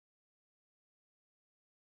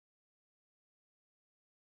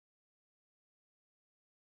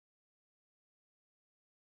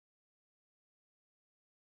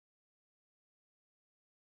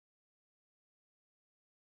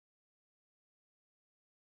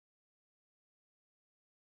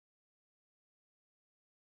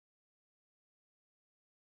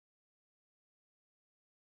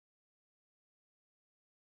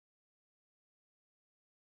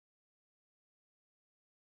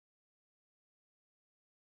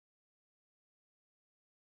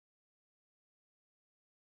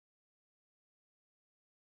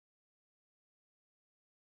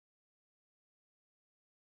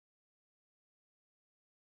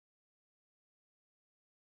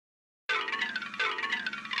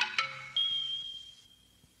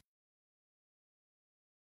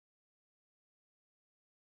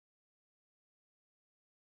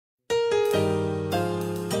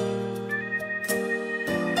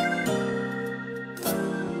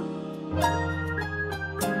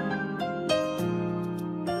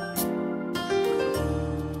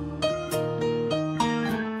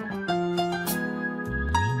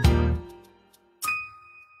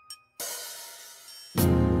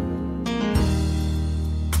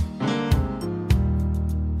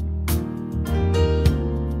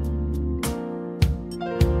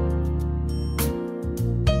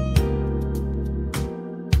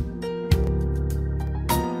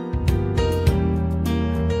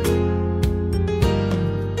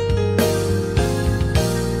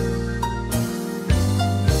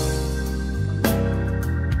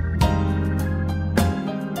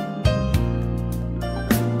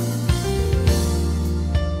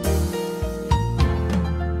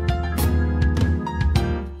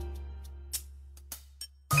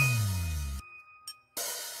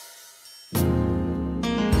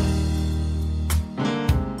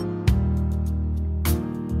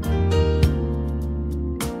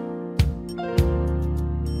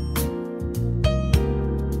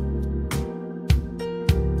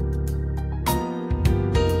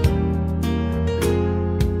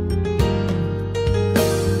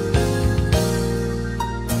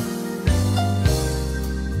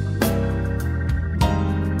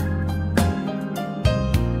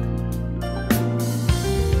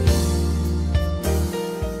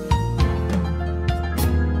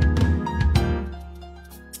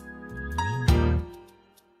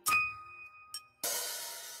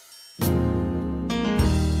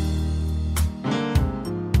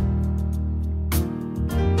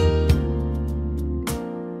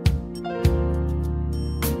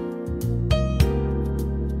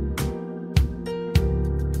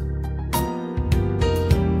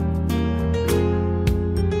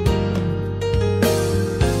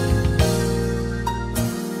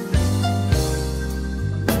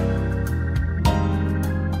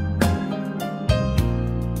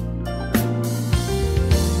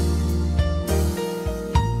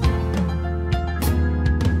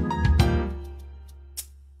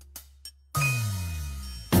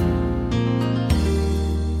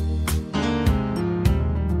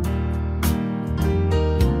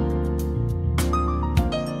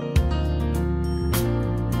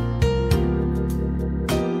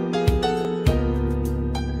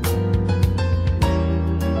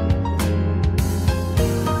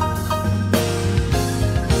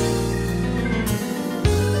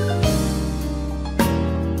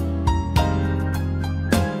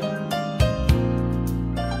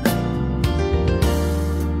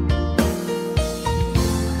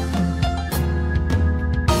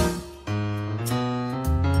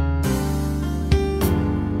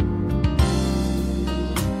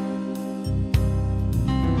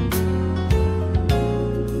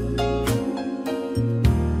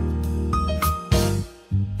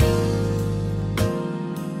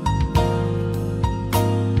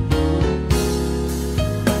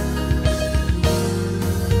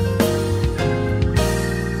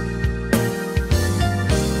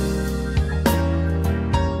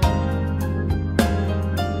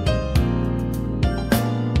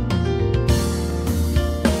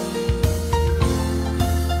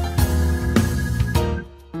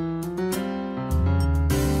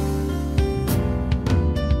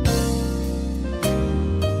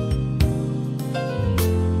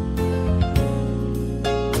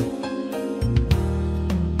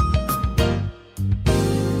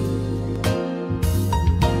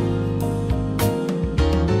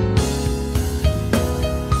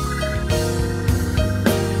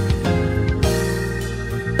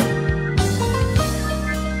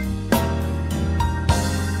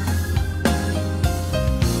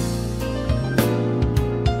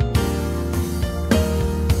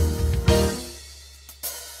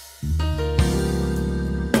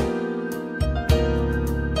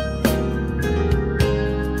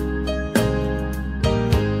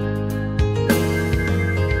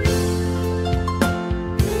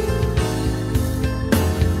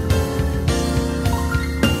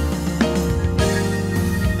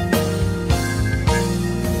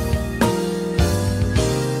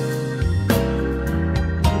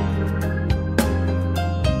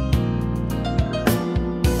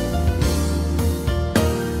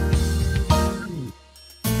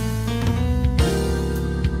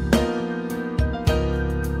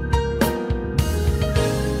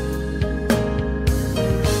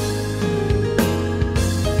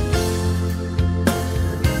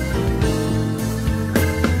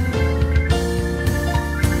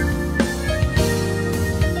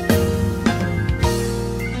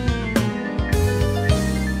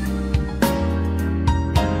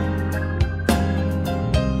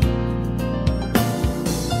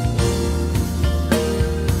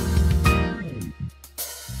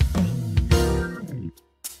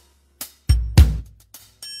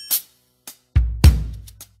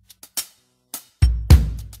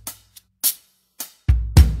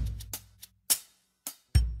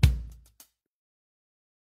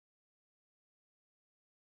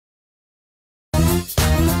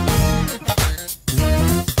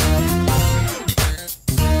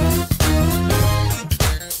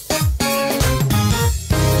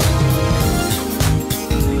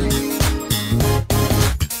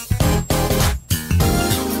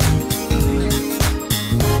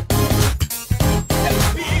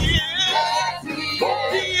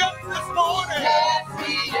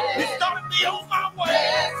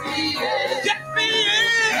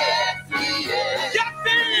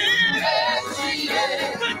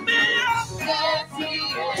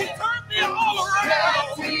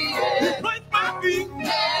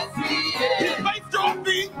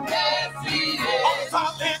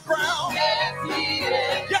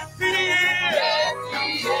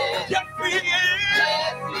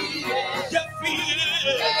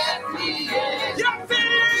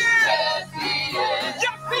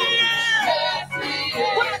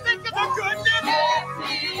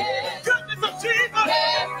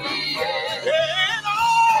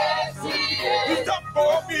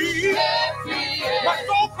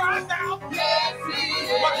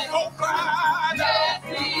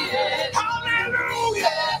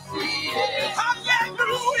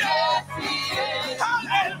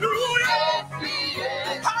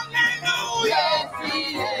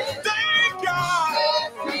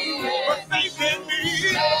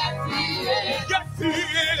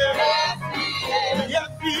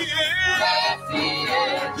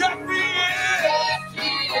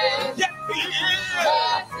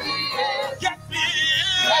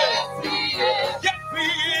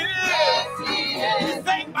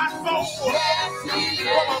my soul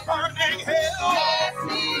from a burning hell.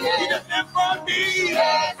 He delivered me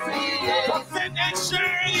from sin and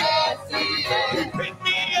shame. He picked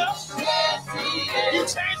me up. He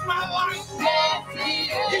changed my life.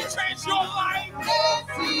 He changed your life.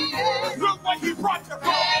 Look what he brought you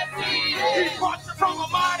from. He brought you from a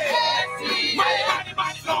mighty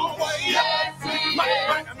long way.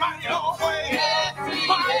 Mighty long way.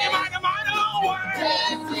 Mighty long way.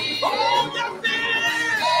 Oh, yes, he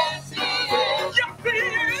is. Yes, he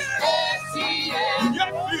is.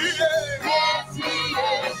 Yes, he is.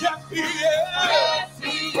 Yes, he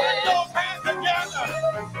is. Put those hands together.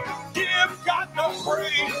 Give God the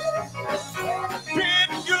praise.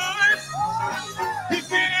 Been good. He's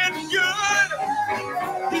been good.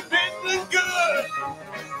 He's been good.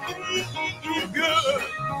 He's good.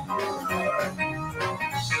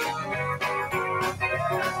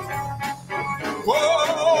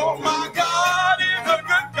 Whoa, my God is a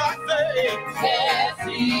good God. Yes,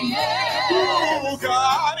 he is. Oh,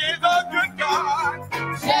 God is a good God.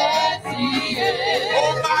 Yes, he is.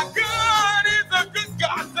 Oh, my God is a good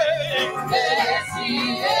God. Yes, he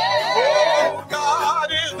is. Oh, God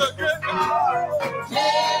is a good God.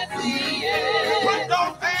 Yes, he is. Put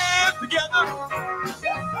those hands together.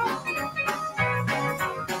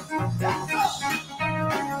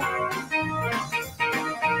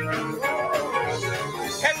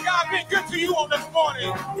 Has God been good to you on this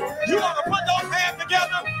morning? You want to put those hands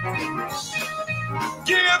together?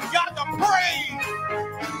 Give God the praise.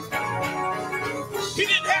 He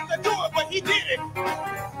didn't have to do it, but he did it.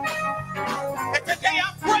 And today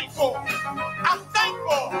I'm grateful. I'm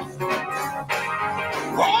thankful.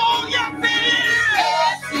 Oh, yes, he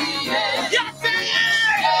is. Yes, he is.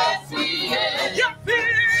 Yes, he is. Yes, he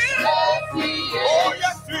is. Yes,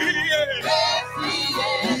 he is. Yes, he is.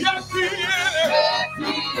 Yes, he is.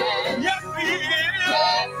 Yes, he is.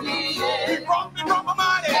 Yes, he is. He brought me from a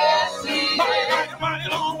mighty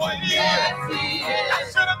long way. I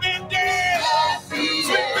should have been dead,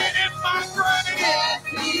 sleeping in my grave.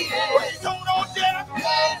 But he told on death,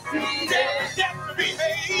 death to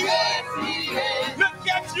behave. Look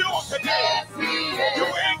at you today. You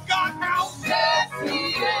ain't got house.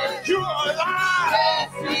 You are alive.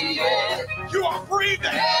 You are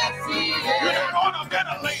breathing. You're not on a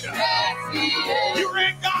ventilator. You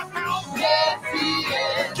ain't got house.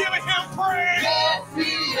 Giving him praise.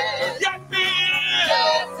 Yes, he is.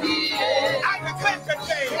 I declare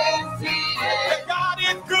today that God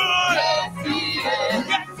is good.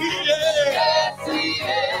 Yes, he is.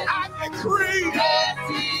 I decree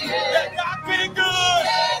that God be good.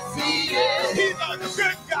 He's a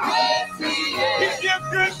good God. He gives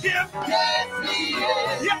good gifts. Yes, he is.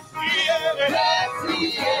 Yes, he is. Yes, he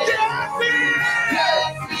is. Yes, he is.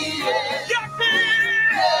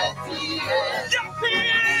 Yes, he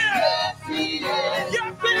is.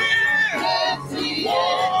 Yes, he is.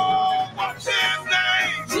 Whoa, what's his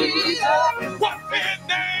name? Jesus. What's his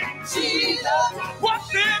name? Jesus. What's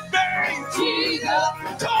his name? Jesus.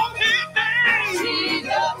 Call his name.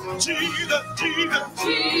 Jesus. Jesus, Jesus,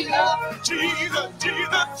 Jesus. Jesus,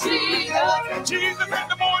 Jesus, Jesus. Jesus in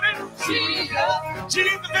the morning, Jesus.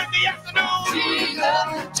 Jesus in the afternoon,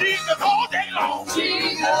 Jesus. Jesus all day long.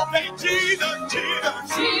 Jesus. Say Jesus,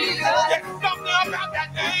 Jesus. Jesus. There's something about that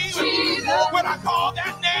name. Jesus. When I call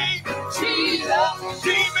that name, Jesus.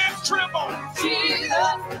 demons tremble. Jesus.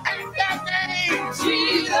 At that name,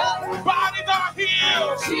 Jesus. bodies are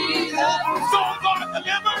healed. Jesus. Souls are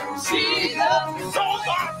delivered. Jesus. Souls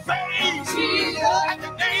are saved. Jesus. At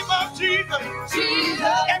the name of Jesus,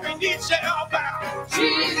 Jesus. every knee shall bow.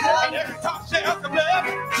 Jesus. And every tongue shall confess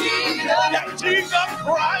Jesus. that Jesus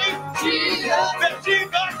Christ, Jesus. that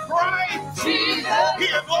Jesus Christ, Jesus. He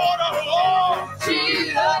is Lord of Lords.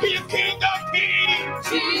 Jesus. He is King of Kings.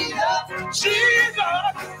 Jesus.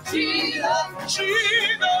 Jesus, Jesus.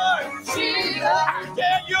 Jesus. Jesus. I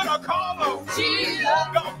dare you to call Him. Jesus.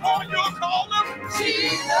 The more you call Him,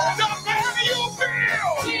 Jesus. the better you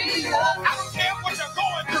feel. Jesus. I don't care what you're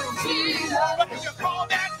going through, Jesus. but if you call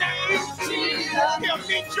that name, Jesus. He'll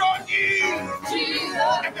meet your needs.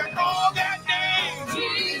 Jesus. If you call that name,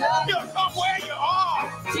 Jesus. He'll come where you are.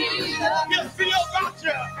 Jesus. He'll see about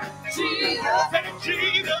you. Jesus. Say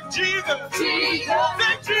Jesus, Jesus. Jesus.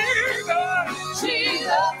 Say Jesus.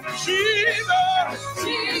 Jesus. Jesus.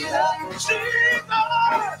 Jesus. Jesus.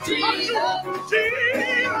 Jesus. Jesus.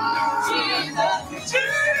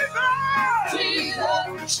 Jesus.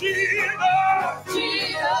 Jesus.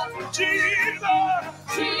 Jesus.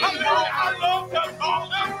 Jesus. I love to call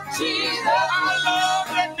Him. Jesus. I love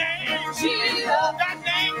the name. Jesus. That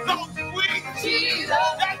name's so sweet. Jesus.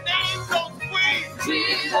 That name's so sweet.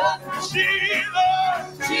 Jesus.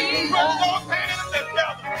 Jesus.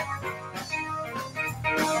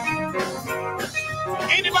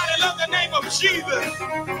 Jesus.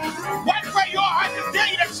 Right where you are, I just dare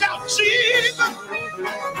you to shout Jesus.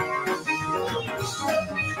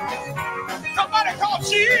 Somebody call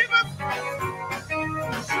Jesus.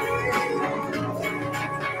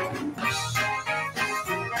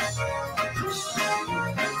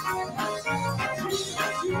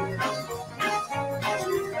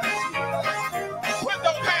 Put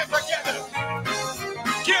those hands together.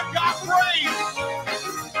 Give God praise.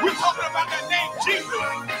 We're talking about that name, Jesus.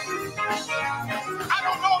 I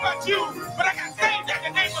don't know about you, but I got things at the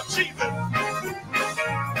name of Jesus.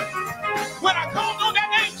 When I called on that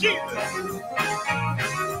name, Jesus,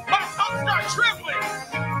 my tongue started trembling.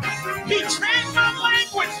 He changed my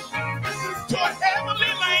language to a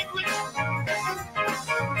heavenly language.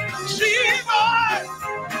 Jesus,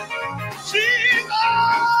 Jesus,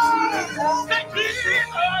 say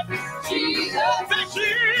Jesus, Jesus, say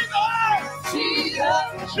Jesus, Jesus,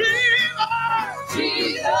 Jesus,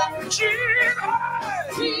 Jesus, Jesus.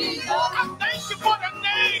 Jesus, I thank you for the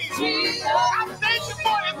name. Jesus, I thank you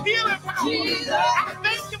for his healing power. Jesus, I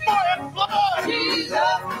thank you for his blood.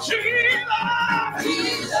 Jesus, Jesus.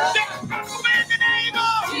 Jesus, There's power in the name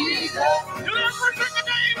of Jesus, deliverance in the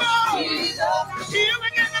name of Jesus,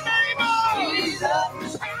 healing in the name of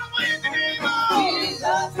Jesus, power in the name of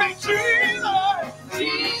Jesus, say Jesus.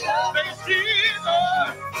 Jesus, Say Jesus.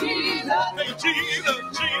 Jesus, Say Jesus.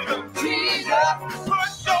 Jesus. Jesus.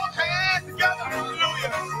 Put your hands together.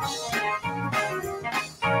 Hallelujah.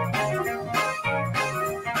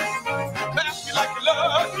 Clap you like you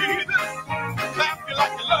love Jesus. Clap you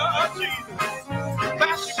like you love Jesus.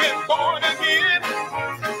 Clap you been born again.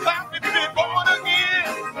 Clap if you've been born again.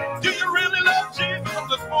 Do you really love Jesus on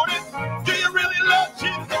this morning? Do you really love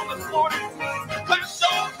Jesus on this morning? Clap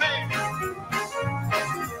your hands.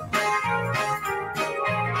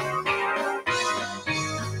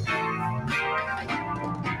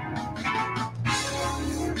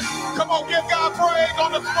 Come on, give God praise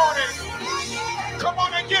on this morning. Come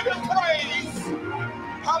on and give him praise.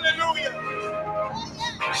 Hallelujah.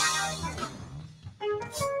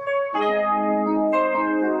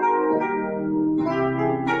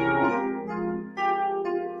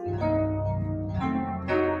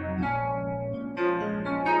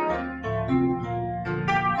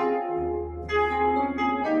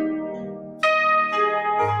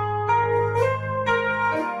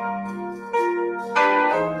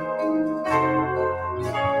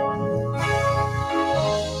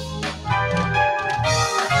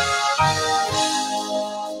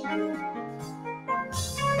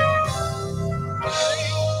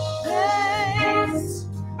 Thanks,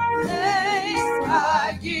 thanks,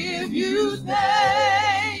 I give you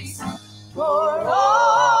thanks for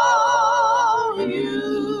all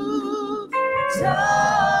you've done.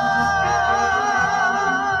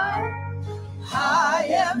 I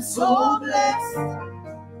am so blessed,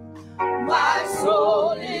 my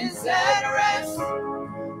soul is at rest.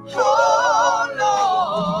 Oh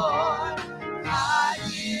Lord, I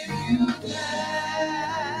give you thanks.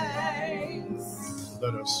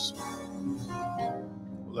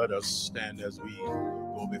 Let us stand as we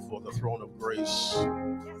go before the throne of grace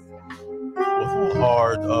with a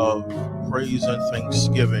heart of praise and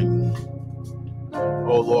thanksgiving.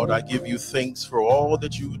 Oh Lord, I give you thanks for all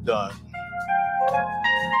that you've done.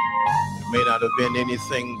 It may not have been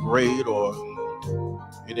anything great or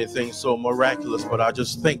anything so miraculous, but I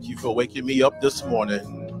just thank you for waking me up this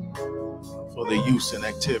morning, for the use and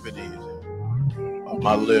activity of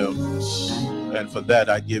my limbs. And for that,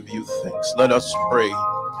 I give you thanks. Let us pray.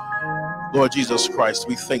 Lord Jesus Christ,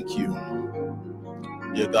 we thank you,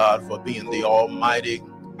 dear God, for being the almighty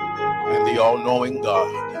and the all-knowing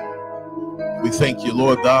God. We thank you,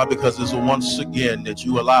 Lord God, because it's once again that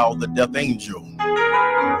you allowed the death angel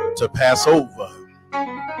to pass over.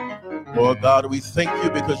 Lord God, we thank you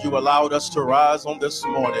because you allowed us to rise on this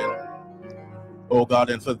morning. Oh God,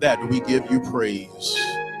 and for that we give you praise.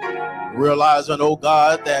 Realizing, oh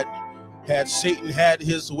God, that had Satan had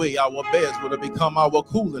his way, our beds would have become our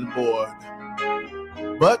cooling board.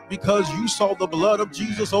 But because you saw the blood of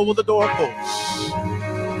Jesus over the doorposts,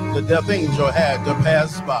 the death angel had to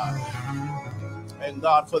pass by. And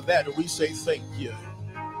God, for that we say thank you.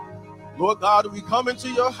 Lord God, we come into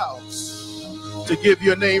your house to give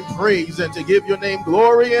your name praise and to give your name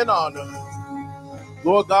glory and honor.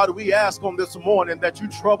 Lord God, we ask on this morning that you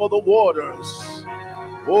trouble the waters.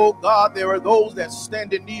 Oh God, there are those that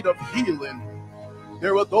stand in need of healing.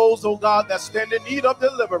 There are those, oh God, that stand in need of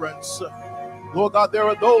deliverance. Lord God, there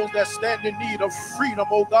are those that stand in need of freedom,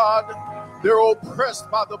 oh God. They're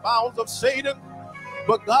oppressed by the bounds of Satan.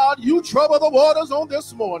 But God, you trouble the waters on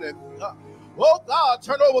this morning. Oh God,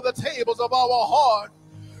 turn over the tables of our heart.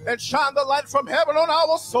 and shine the light from heaven on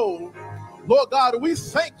our soul. Lord God, we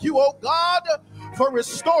thank you, oh God, for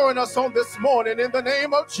restoring us on this morning in the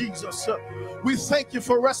name of Jesus. We thank you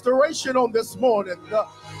for restoration on this morning.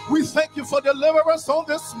 We thank you for deliverance on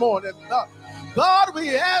this morning. God,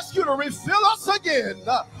 we ask you to refill us again.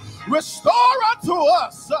 Restore unto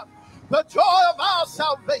us the joy of our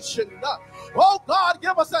salvation. Oh God,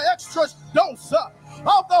 give us an extra dose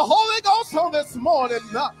of the Holy Ghost on this morning.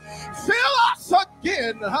 Fill us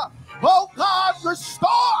again. Oh God,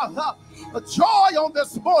 restore the joy on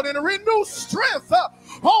this morning. Renew strength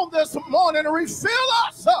on this morning. Refill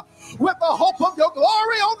us with the hope of your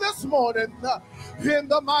glory on this morning. In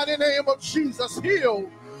the mighty name of Jesus, heal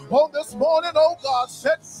on this morning, oh God,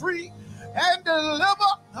 set free and deliver.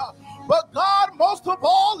 But God, most of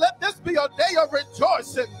all, let this be a day of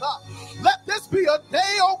rejoicing. Let this be a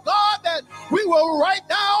day, oh God, that we will write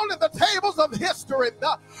down in the tables of history.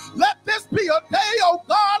 Let this be a day, oh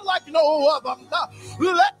God, like no other.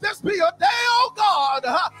 Let this be a day, oh God,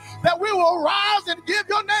 that we will rise and give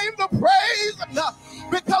your name the praise,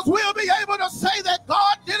 because we'll be able to say that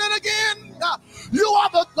God did it again. You are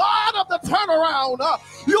the God of the turnaround.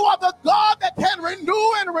 You are the God that can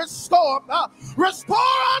renew and restore. Restore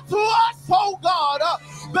unto us, oh God,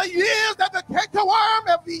 the years that the cankerworm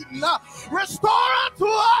have eaten. Restore unto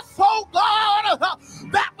us, oh God,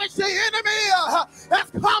 that which the enemy has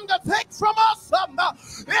come to take from us.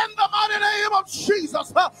 In the mighty name of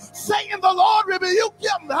Jesus, Satan, the Lord rebuke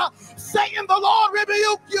him. Satan, the Lord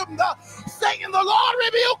rebuke him. Satan, the Lord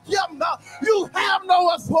rebuke him. You have no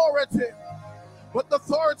authority, but the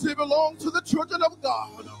authority belongs to the children of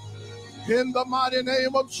God. In the mighty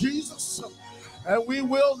name of Jesus. And we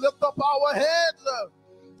will lift up our heads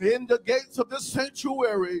in the gates of this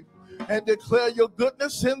sanctuary and declare your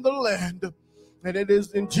goodness in the land. And it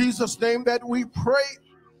is in Jesus' name that we pray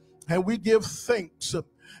and we give thanks.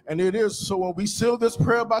 And it is so. And we seal this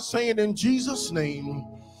prayer by saying in Jesus' name,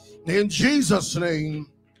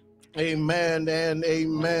 amen and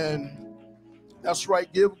amen. That's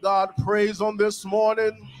right. Give God praise on this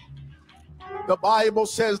morning. The Bible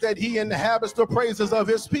says that he inhabits the praises of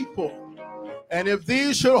his people. And if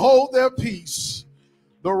these should hold their peace,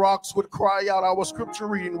 the rocks would cry out. Our scripture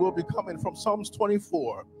reading will be coming from Psalms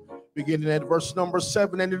 24, beginning at verse number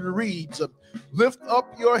 7. And it reads, lift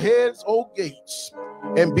up your heads, O gates,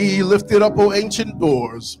 and be lifted up, O ancient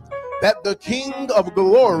doors, that the King of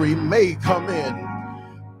glory may come in.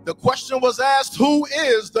 The question was asked, who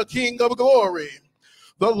is the King of glory?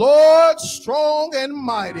 The Lord strong and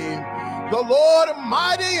mighty, the Lord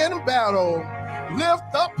mighty in battle.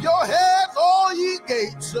 Lift up your heads, all ye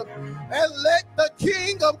gates, and let the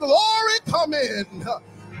King of glory come in.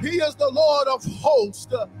 He is the Lord of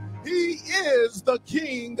hosts. He is the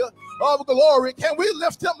King of glory. Can we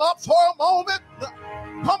lift him up for a moment?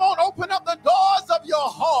 Come on, open up the doors of your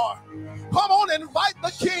heart. Come on, invite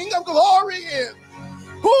the King of glory in.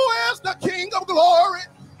 Who is the King of glory?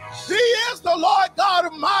 He is the Lord God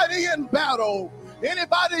Almighty in battle.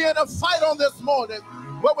 Anybody in a fight on this morning?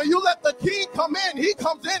 But when you let the King come in, he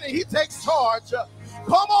comes in and he takes charge.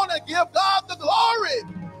 Come on and give God the glory.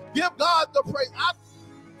 Give God the praise.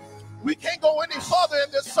 We can't go any further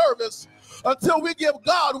in this service until we give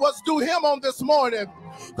God what's due him on this morning.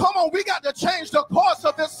 Come on, we got to change the course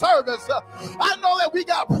of this service. I know that we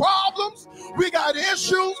got problems, we got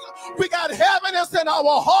issues, we got heaviness in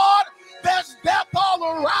our heart. There's death all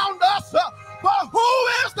around us. But who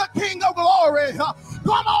is the King of glory?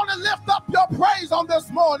 Come on and lift up your praise on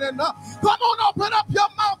this morning. Come on, open up your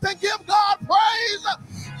mouth and give God praise.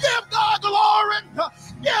 Give God glory.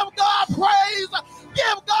 Give God praise.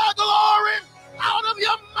 Give God glory. Out of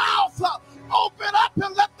your mouth, open up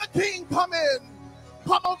and let the King come in.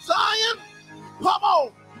 Come on, Zion. Come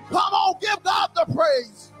on, give God the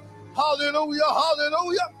praise. Hallelujah,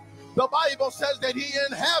 hallelujah. The Bible says that he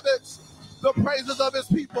inhabits the praises of his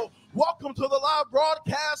people. Welcome to the live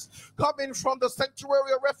broadcast coming from the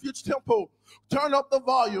sanctuary of Refuge Temple. Turn up the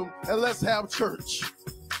volume and let's have church.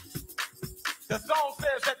 The song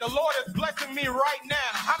says that the Lord is blessing me right now.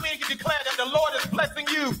 How many can declare that the Lord is blessing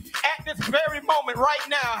you at this very moment right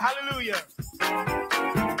now? Hallelujah.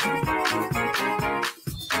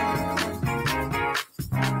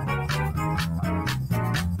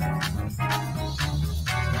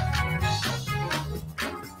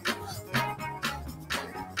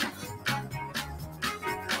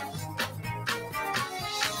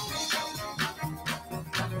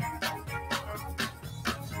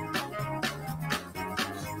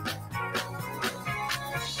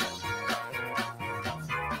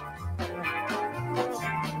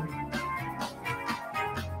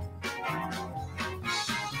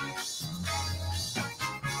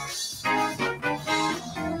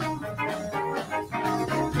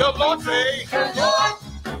 The Lord say, the Lord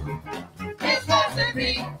is blessing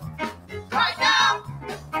me right now.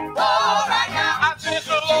 Oh, right now. I said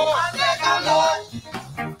the Lord. I said the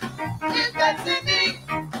Lord is blessing me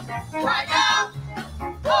right now.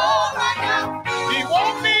 Oh, right now. He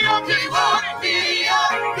woke me up this morning. Me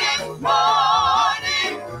up this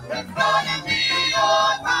morning. It's starting me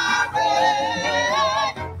on my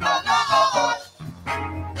way. The Lord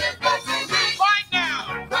is blessing me Right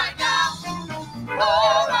now. right now.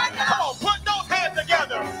 Oh, right now. Come on, put those hands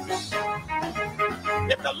together.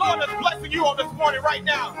 If the Lord is blessing you on this morning right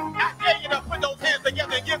now, I dare you to put those hands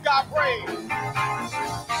together and give God praise.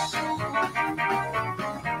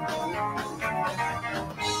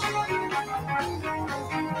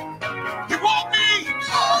 He woke me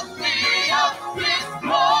Woke me up this and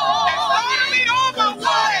morning. started me on my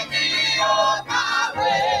way. Me on my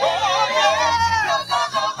way. Oh, yeah.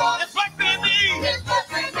 The Lord It's blessing me is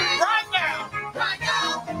blessing me right now. right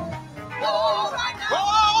now. Oh, right now.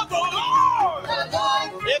 Oh, the Lord The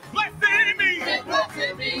Lord is blessing me is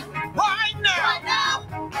blessing me right now. right now.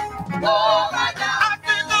 Oh, right now. I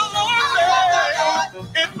think the Lord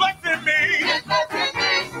is blessing me Is blessing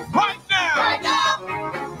me right now. right now.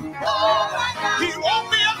 Oh, right now. He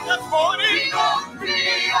woke me up this morning He woke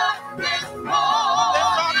me up this and morning.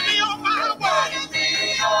 started me on my way. Started me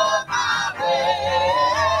on my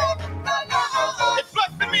way. The Lord It's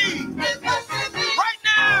blessing me is blessing me right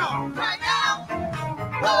now. right now.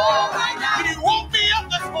 Oh, right now. He woke me up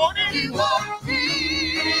this morning. He woke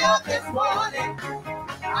me up this morning.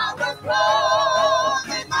 I was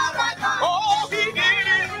clothed in my right mind. Oh, he did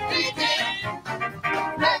it. He did.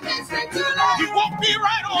 Let me sleep too late. He woke me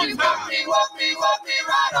right on He time. woke me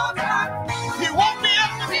right on time. He woke me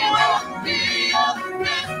up this He morning. woke me up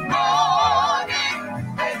this morning.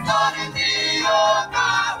 And started me on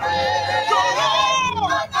my way. The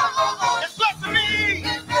Lord The Lord is blessing me.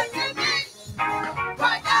 is blessing me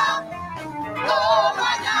right now. Oh,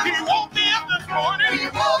 right now. He woke me up this He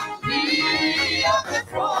morning. woke me up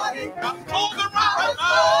this morning. I'm closing I my was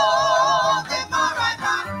right clothed in my right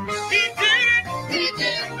mind. mind. He did it. He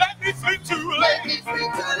did. Let me sleep too Let late. me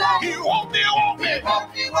sleep too late. He woke me, woke me.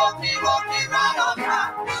 Woke me right on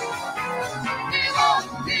time. He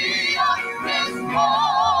woke me up this And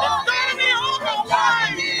morning. started me on my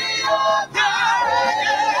Started way. me on my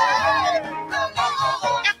way. The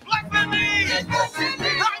Lord It's blessing me is blessing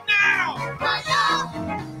me right now. right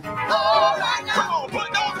now. Oh, right Come now. on, put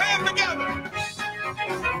those hands together.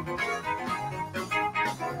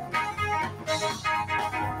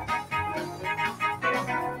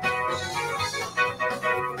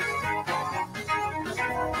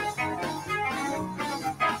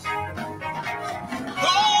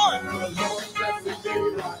 Lord, The Lord blessing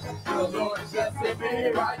me right. The Lord blessing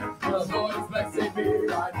me right. The Lord is blessing me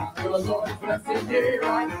right. The Lord is blessing me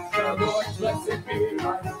right. The Lord is blessing me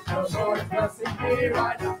right. The Lord is blessing me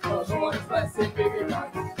right. The Lord is blessing me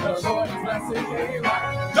right. The Lord is blessing me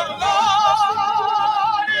right. the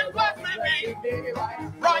Lord is blessing me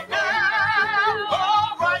right now.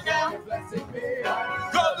 Oh, right now. Blessing me right.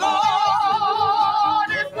 The Lord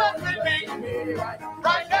is blessing me right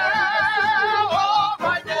now. Oh,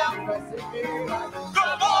 right now.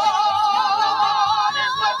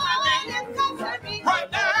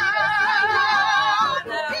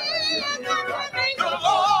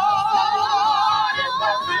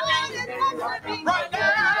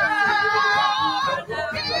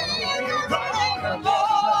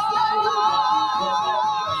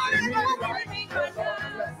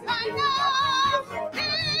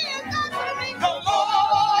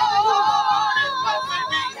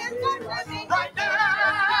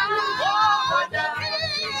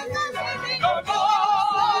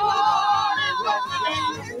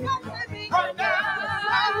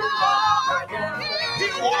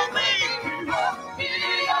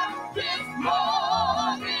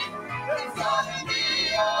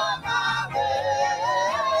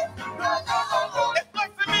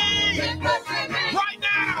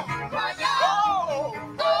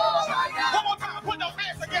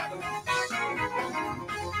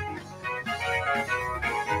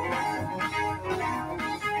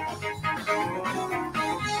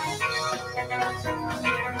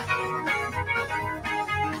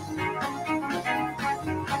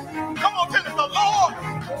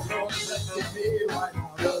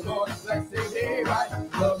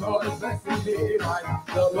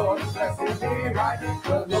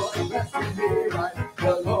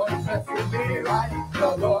 Blessing me right.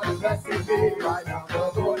 The Lord is blessing me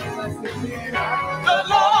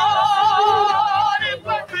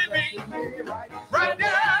right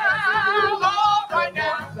now. The Lord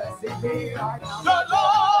is blessing me right now. The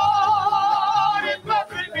Lord is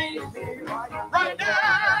blessing me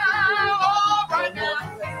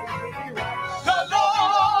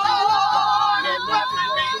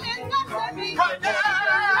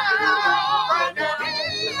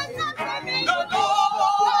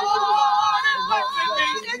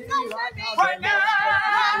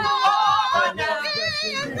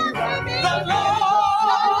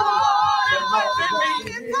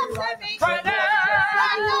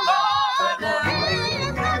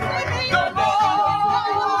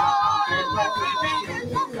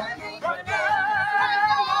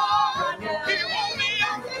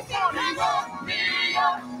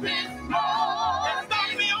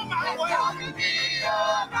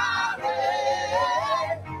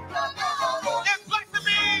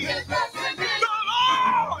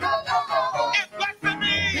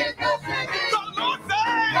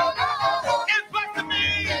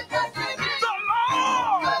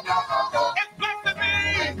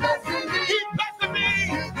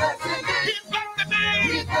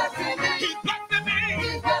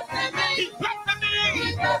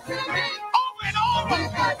Over and over.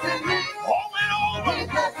 Over and over.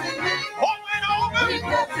 Over and over.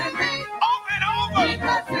 Over and over.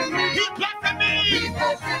 He's blessing me. He's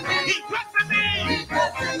blessing me.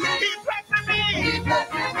 He's blessing me.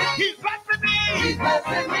 He's blessing me.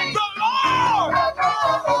 The Lord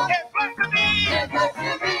is blessing me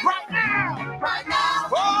right now. Right now.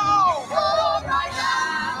 Whoa. Right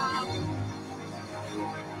now.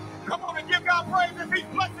 Come on and give God praise if he's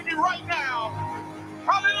blessing you right now.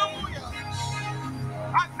 Hallelujah.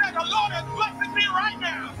 I said the Lord is blessing me right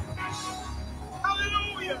now.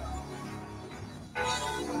 Hallelujah.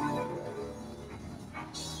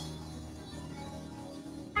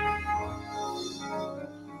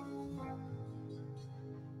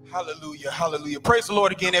 Hallelujah. Hallelujah. Praise the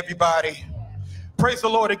Lord again, everybody. Praise the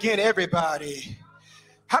Lord again, everybody.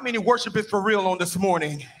 How many worship is for real on this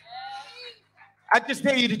morning? I just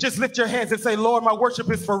dare you to just lift your hands and say, Lord, my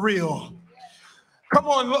worship is for real. Come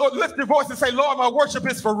on, Lord, lift your voice and say, Lord, my worship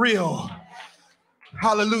is for real.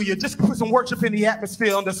 Hallelujah. Just put some worship in the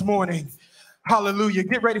atmosphere on this morning. Hallelujah.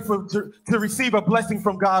 Get ready to receive a blessing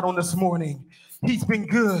from God on this morning. He's been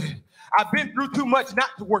good. I've been through too much not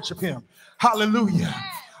to worship him. Hallelujah.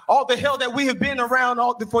 All the hell that we have been around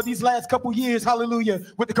for these last couple years, hallelujah,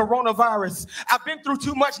 with the coronavirus. I've been through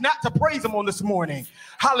too much not to praise him on this morning.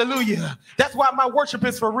 Hallelujah. That's why my worship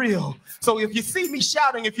is for real. So if you see me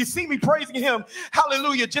shouting, if you see me praising him,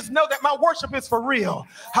 hallelujah, just know that my worship is for real.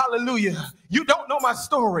 Hallelujah. You don't know my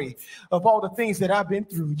story of all the things that I've been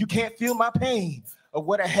through. You can't feel my pain of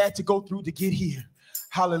what I had to go through to get here.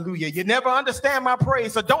 Hallelujah. You never understand my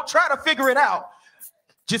praise, so don't try to figure it out.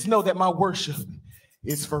 Just know that my worship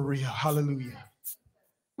is for real. Hallelujah.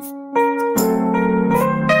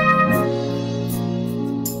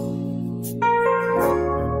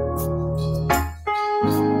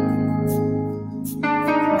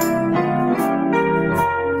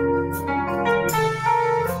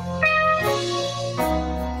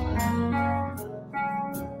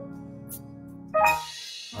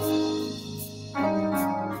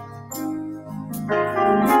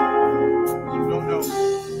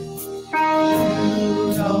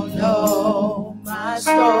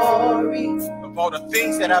 All the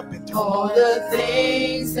things that I've been through. All the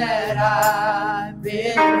things that I've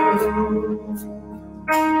been through.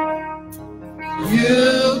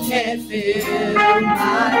 You can feel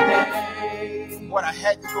my pain. What I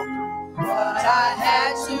had to go through. What I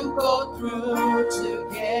had to go through to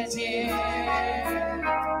get here.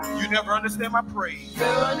 You never understand my praise.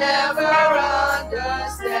 You'll never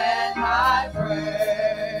understand my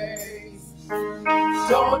praise.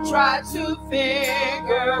 Don't try to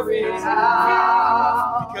figure it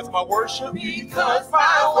out. Because my worship. Because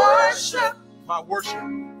my worship. My worship.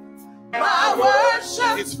 My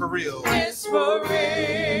worship. It's for real. It's for real.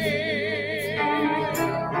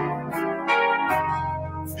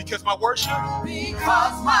 Because my worship.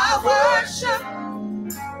 Because my worship.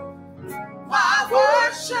 My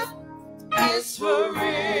worship is for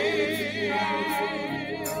real.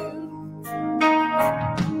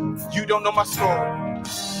 You don't know my story.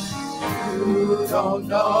 You don't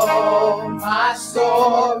know my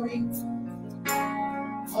story.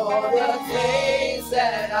 All the things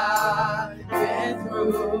that I've been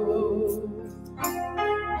through.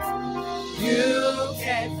 You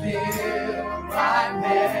can feel my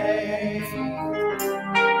pain.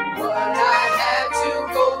 What I had to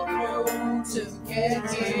go through to get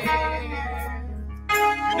here.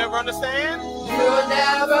 You never understand? You'll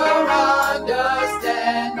never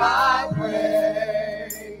understand my praise.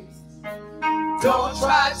 Don't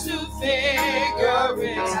try to figure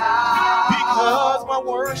it out. Because my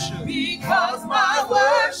worship. Because my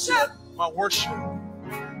worship. My worship.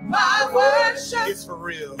 My worship. It's for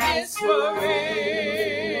real. It's for real.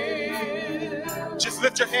 Just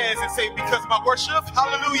lift your hands and say, because my worship.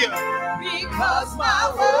 Hallelujah. Because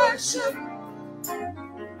my worship.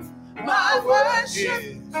 My worship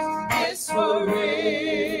is for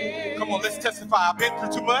real. Come on, let's testify. I've been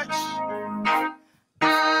through too much.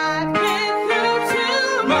 I've been through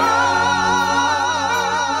too much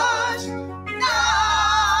not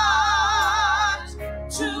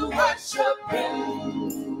to worship him.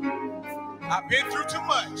 I've been through too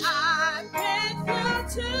much. I've been through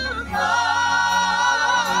too much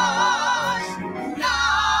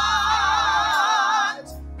not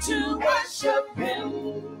to worship him.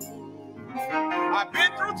 I've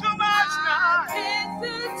been through too much now. I've been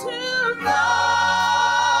through too much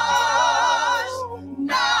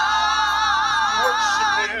not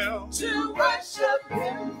to worship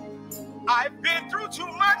him. I've been through too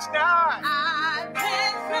much now. I've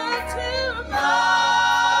been through too much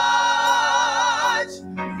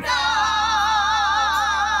not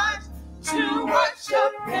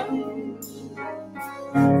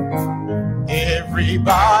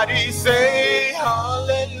Everybody say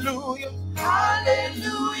hallelujah,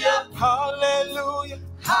 Hallelujah. hallelujah.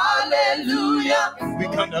 Hallelujah. We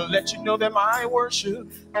come to let you know that my worship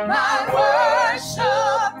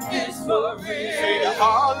is for real. say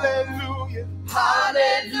hallelujah,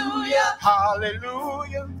 Hallelujah.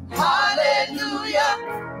 hallelujah.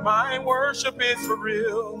 Hallelujah. My worship is for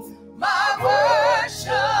real. My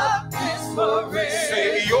worship is for real.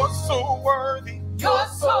 Say you're so worthy, You're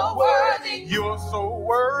so worthy. you're so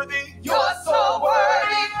worthy. You're so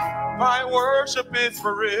worthy. My worship is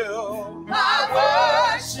for real. My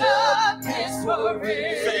worship is for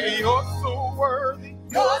real. Say you're so worthy,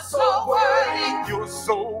 You're so worthy. you're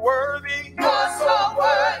so worthy. You're so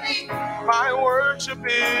worthy. My worship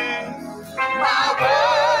is. My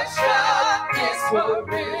worship is for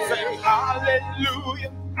real. Say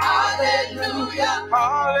hallelujah, Hallelujah.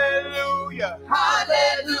 hallelujah.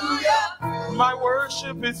 Hallelujah. My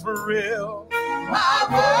worship is for real. My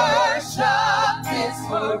worship is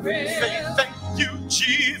for real. Say thank you,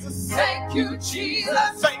 Jesus. Thank you,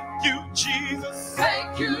 Jesus. Thank you, Jesus.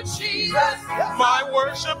 Thank you, Jesus. My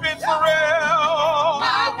worship is for real.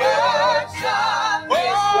 My worship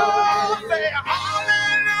is for Oh, real. say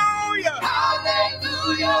hallelujah,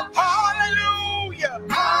 Hallelujah. hallelujah.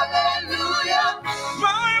 Hallelujah.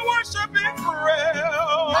 My worship is for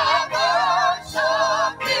real. My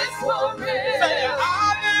worship is for real. Say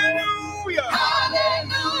hallelujah,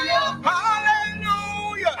 Hallelujah.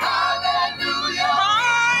 hallelujah. Hallelujah.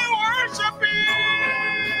 My worship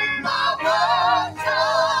is. My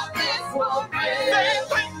worship is for Say real.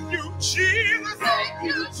 thank you, Jesus. Thank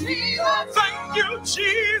you, Jesus. Thank you,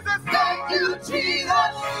 Jesus. Thank you,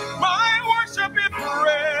 Jesus. My worship is for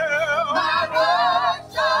real. My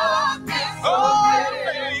worship is for Oh, real.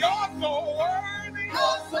 say you're so worthy.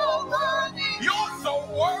 You're so worthy. You're so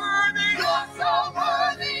worthy. You're so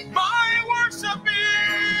worthy. My worship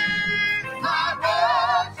is. My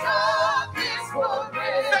worship is for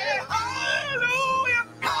real. Say hallelujah,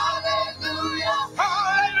 Hallelujah.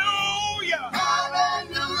 hallelujah.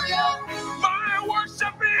 Hallelujah. My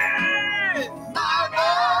worship is. My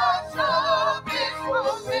worship is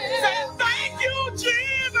for real. Say thank you,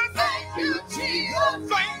 Jesus. Thank you,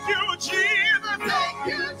 Jesus. Thank you, Jesus. Thank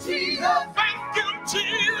you, Jesus. Thank you,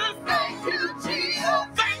 Jesus. Thank you, Jesus.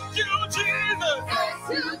 Thank you, Jesus. Thank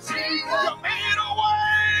you, Jesus. You made a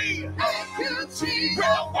way Thank you, where Jesus.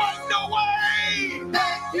 there was no way.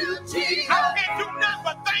 Thank you, I Jesus. can't do nothing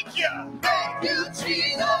but thank you. Thank you,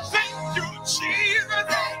 Jesus. Thank you, Jesus.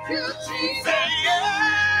 Thank you, Jesus. Say yeah.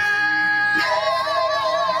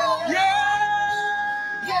 Yeah. Yeah.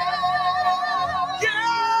 Yeah.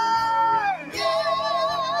 Yeah.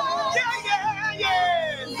 Yeah. Yeah, yeah,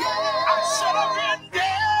 yeah. Yeah. I should have been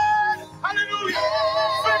dead. Hallelujah.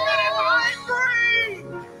 Sleeping in my grave.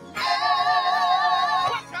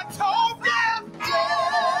 But you told death.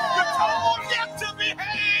 You told death to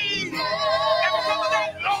behave. And because of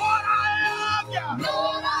that, Lord, I love you.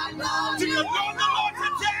 Lord, I love Do you you. love the Lord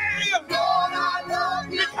today? Lord, I love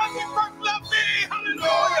you. Because he first loved me.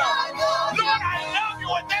 Hallelujah. Lord, I love you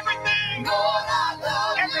with everything. Lord, I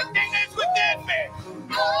love you. Everything that's within me.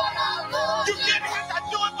 Lord, I love You you. didn't have to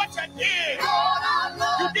do it, but you did. Lord, I You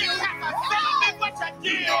love you. didn't have to save me, but you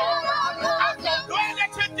did. Lord, I I'm love so you. glad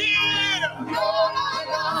that you did. Lord, I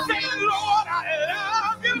love Say, you. Lord, I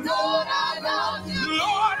love you. Lord, I love you.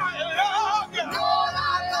 Lord, I love you. Lord, I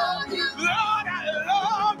love you. Lord, I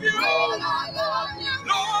love you. Lord, I love you.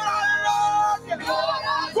 Lord, I love you. Lord,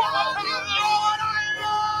 I One more love you. time, Lord, I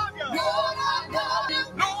love you. Lord, I love you.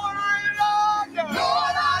 Lord, I love you.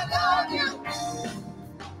 Lord, I love you.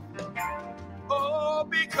 Oh,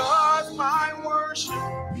 because my worship,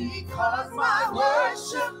 Because my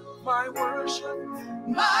worship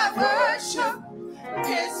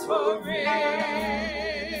is for real.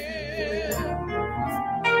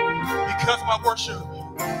 because my worship,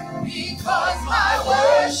 Because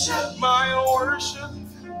my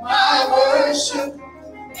worship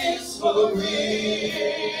is for real.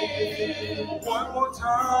 One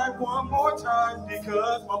more time,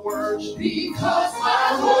 because my worship. Because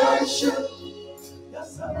my worship,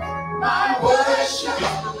 my worship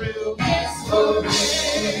It's for real. is for real.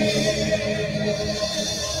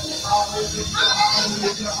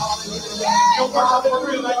 Your worship for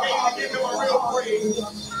real. I can't give him a real praise.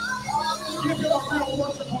 Give him a real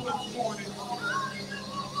worship on this morning.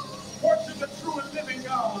 Worship the true and living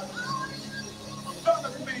God. Son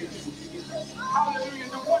of man. Hallelujah.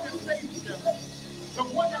 The one that saves you. The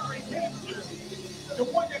one that redeems you. The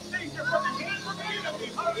one that saves you from the hands of the enemy.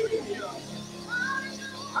 Hallelujah.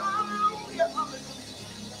 Hallelujah. Hallelujah.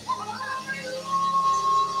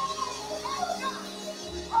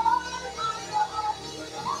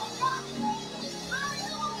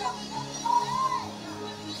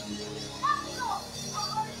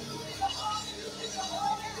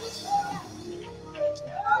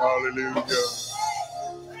 Hallelujah.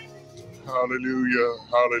 Hallelujah.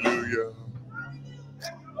 Hallelujah.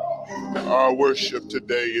 Our worship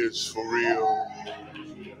today is for real.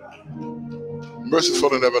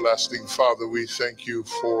 Merciful and everlasting Father, we thank you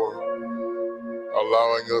for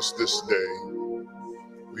allowing us this day.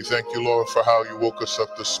 We thank you, Lord, for how you woke us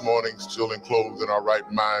up this morning, still enclosed in our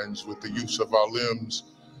right minds with the use of our limbs.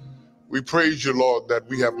 We praise you, Lord, that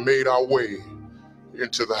we have made our way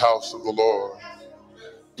into the house of the Lord.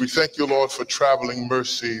 We thank you, Lord, for traveling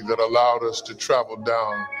mercy that allowed us to travel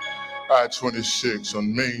down I-26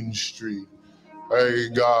 on Main Street. Hey,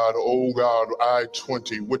 God, oh God,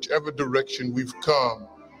 I-20, whichever direction we've come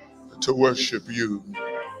to worship you.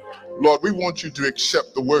 Lord, we want you to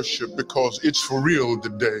accept the worship because it's for real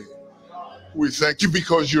today. We thank you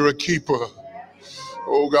because you're a keeper.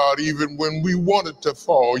 Oh God, even when we wanted to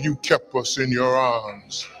fall, you kept us in your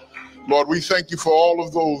arms. Lord, we thank you for all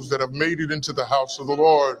of those that have made it into the house of the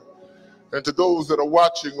Lord. And to those that are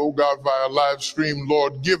watching, oh God, via live stream,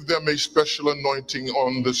 Lord, give them a special anointing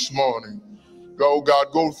on this morning. Oh God,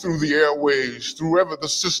 go through the airways, through ever the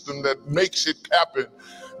system that makes it happen,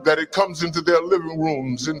 that it comes into their living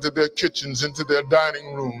rooms, into their kitchens, into their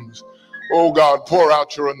dining rooms. Oh God, pour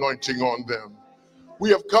out your anointing on them. We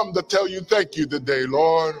have come to tell you thank you today,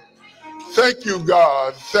 Lord. Thank you,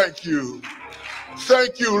 God. Thank you.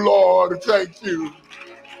 Thank you, Lord. Thank you.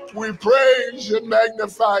 We praise and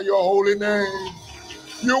magnify your holy name.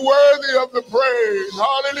 You're worthy of the praise.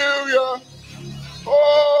 Hallelujah.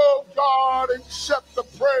 Oh, God, accept the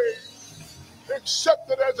praise.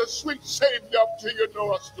 Accept it as a sweet Savior up to your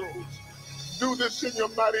nostrils. Do this in your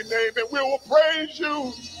mighty name, and we will praise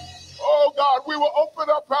you. Oh, God, we will open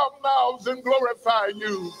up our mouths and glorify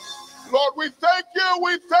you. Lord, we thank you.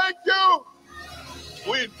 We thank you.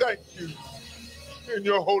 We thank you. In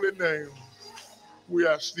your holy name, we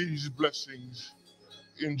ask these blessings.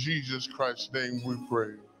 In Jesus Christ's name we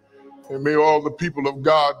pray. And may all the people of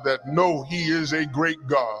God that know he is a great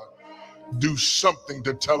God do something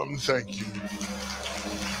to tell him thank you.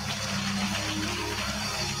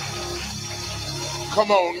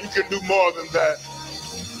 Come on, you can do more than that.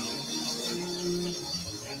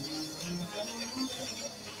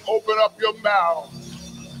 Open up your mouth.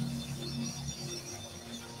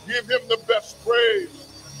 Give him the best praise.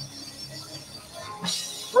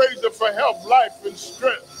 Praise him for health, life, and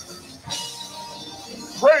strength.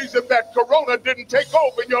 Praise him that Corona didn't take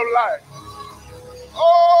over your life.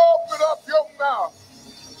 Open up your mouth.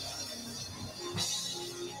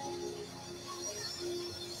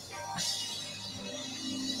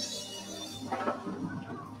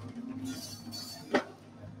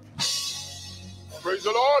 Praise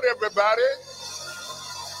the Lord, everybody.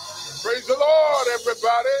 Praise the Lord,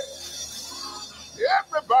 everybody.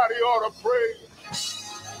 Everybody ought to praise.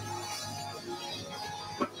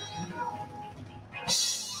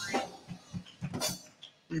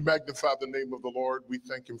 We magnify the name of the Lord. We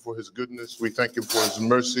thank him for his goodness. We thank him for his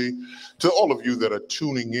mercy. To all of you that are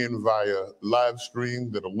tuning in via live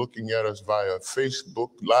stream, that are looking at us via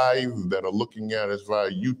Facebook Live, that are looking at us via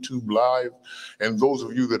YouTube Live, and those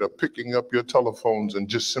of you that are picking up your telephones and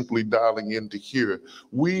just simply dialing in to hear,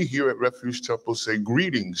 we here at Refuge Temple say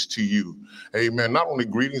greetings to you. Amen. Not only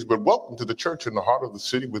greetings, but welcome to the church in the heart of the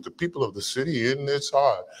city with the people of the city in its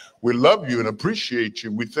heart. We love you and appreciate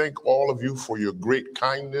you. We thank all of you for your great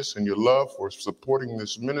kindness and your love for supporting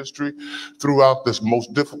this ministry throughout this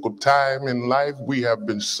most difficult time in life. We have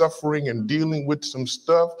been suffering and dealing with some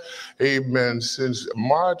stuff, amen, since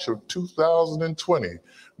March of 2020.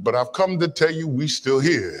 But I've come to tell you we still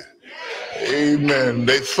here. Amen.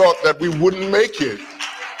 They thought that we wouldn't make it.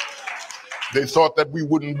 They thought that we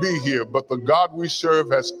wouldn't be here, but the God we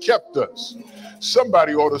serve has kept us.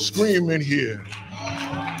 Somebody ought to scream in here.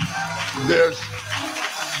 There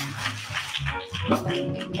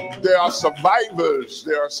are survivors.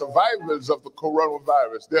 There are survivors of the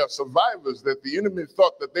coronavirus. There are survivors that the enemy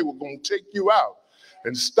thought that they were going to take you out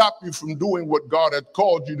and stop you from doing what God had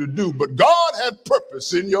called you to do. But God had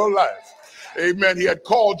purpose in your life. Amen. He had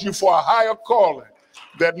called you for a higher calling,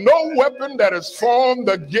 that no weapon that is formed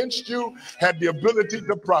against you had the ability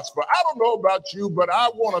to prosper. I don't know about you, but I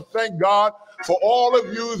want to thank God for all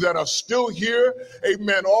of you that are still here.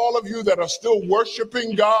 Amen. All of you that are still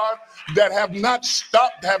worshiping God, that have not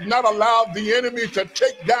stopped, have not allowed the enemy to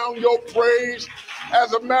take down your praise.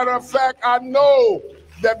 As a matter of fact, I know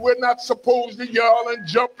that we're not supposed to yell and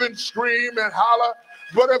jump and scream and holler.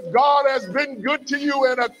 But if God has been good to you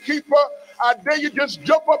and a keeper, I dare you just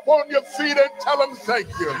jump up on your feet and tell him thank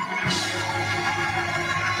you.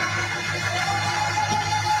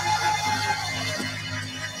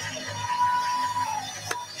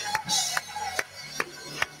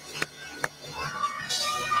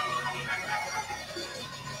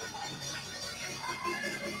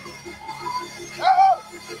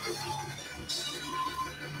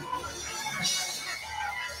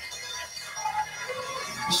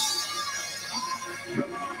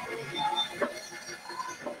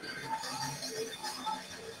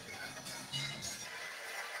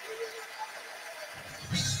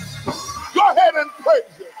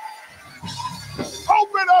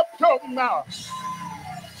 of them now.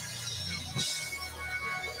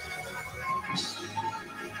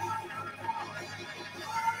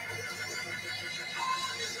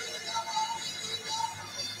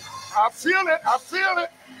 I feel it. I feel it.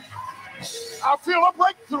 I feel a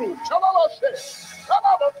breakthrough.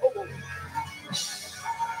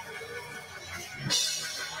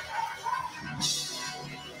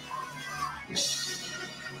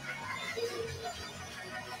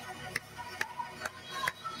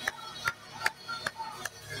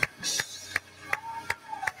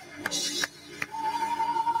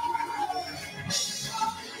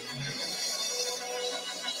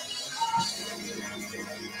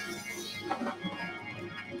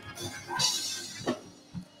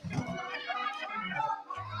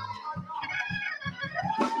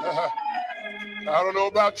 I don't know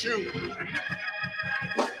about you.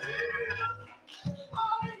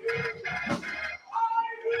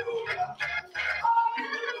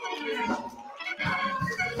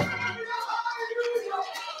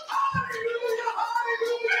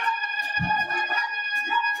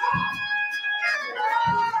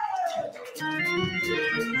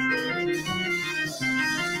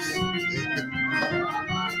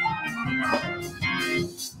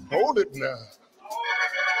 Hold it now.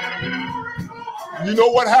 You know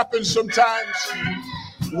what happens sometimes?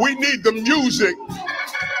 We need the music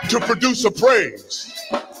to produce a praise.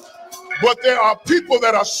 But there are people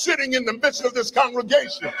that are sitting in the midst of this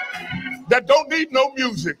congregation that don't need no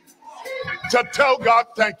music to tell God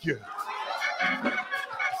thank you.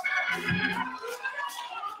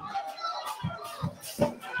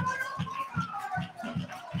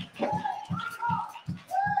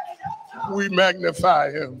 We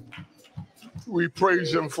magnify him. We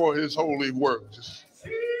praise him for his holy works.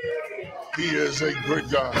 He is a good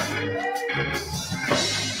God.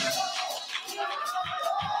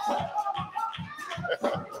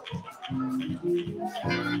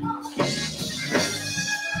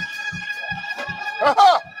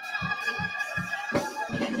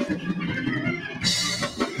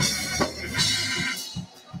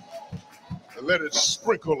 Let it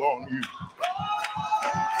sprinkle on you.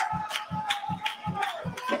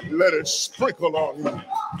 Let it sprinkle on you.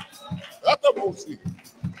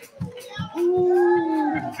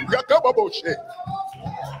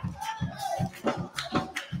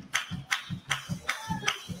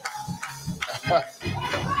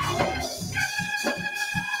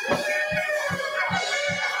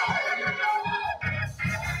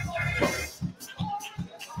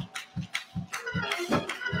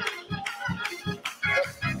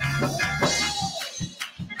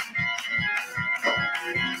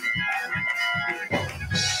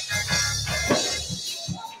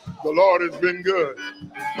 The Lord has been good.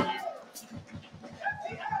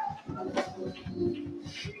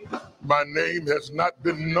 My name has not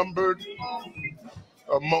been numbered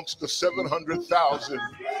amongst the 700,000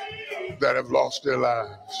 that have lost their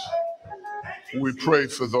lives. We pray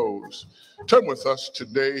for those. Turn with us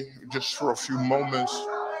today, just for a few moments,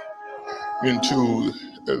 into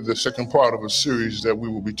the second part of a series that we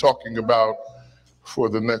will be talking about for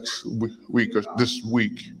the next week or this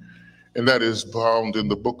week. And that is found in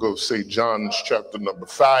the book of St. John's, chapter number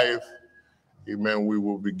 5. Amen. We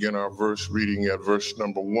will begin our verse reading at verse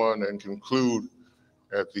number 1 and conclude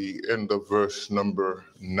at the end of verse number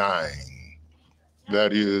 9.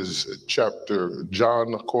 That is chapter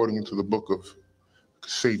John, according to the book of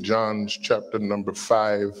St. John's, chapter number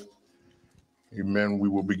 5. Amen. We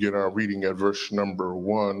will begin our reading at verse number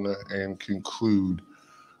 1 and conclude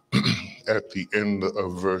at the end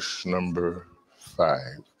of verse number 5.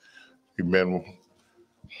 Amen.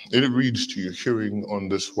 It reads to your hearing on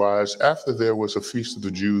this wise: after there was a feast of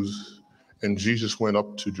the Jews, and Jesus went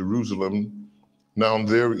up to Jerusalem. Now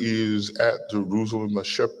there is at Jerusalem a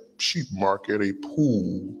sheep market, a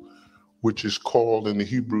pool, which is called in the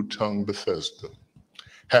Hebrew tongue Bethesda,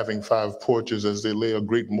 having 5 porches, as they lay a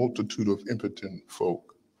great multitude of impotent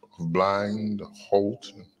folk, of blind,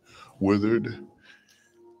 halt, and withered,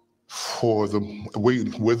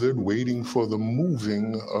 waiting for the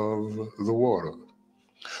moving of the water.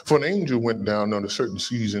 For an angel went down on a certain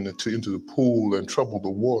season into the pool and troubled the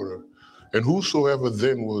water. And whosoever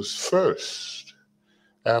then was first,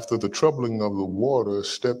 after the troubling of the water,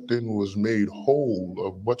 stepped in, was made whole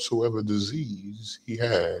of whatsoever disease he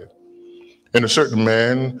had. And a certain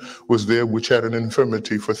man was there which had an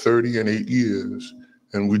infirmity for 38 years.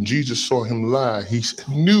 And when Jesus saw him lie, he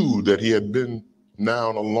knew that he had been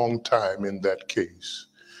now a long time in that case.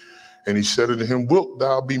 And he said unto him, wilt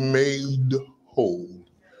thou be made whole?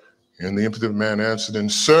 And the impotent man answered,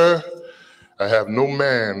 and sir, I have no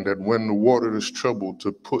man that when the water is troubled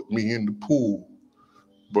to put me in the pool.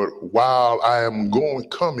 But while I am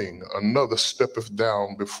coming, another steppeth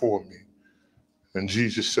down before me. And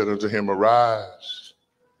Jesus said unto him, Arise,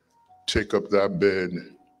 take up thy bed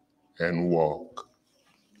and walk.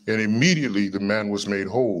 And immediately the man was made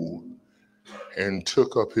whole and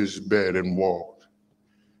took up his bed and walked.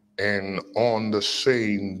 And on the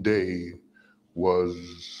same day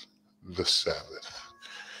was the Sabbath.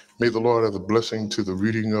 May the Lord have the blessing to the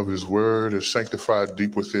reading of his word and sanctified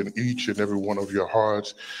deep within each and every one of your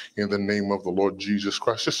hearts in the name of the Lord Jesus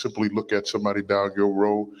Christ. Just simply look at somebody down your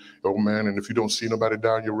road, oh man, and if you don't see nobody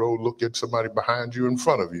down your road, look at somebody behind you, in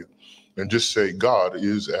front of you, and just say, God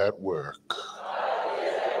is at work.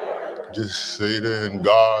 Just say that, and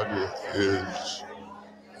God is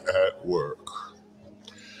at work.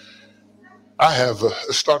 I have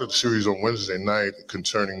started a series on Wednesday night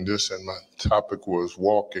concerning this, and my topic was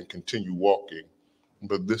walk and continue walking.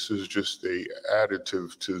 But this is just a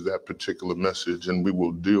additive to that particular message, and we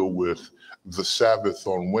will deal with the Sabbath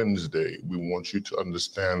on Wednesday. We want you to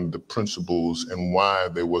understand the principles and why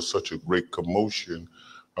there was such a great commotion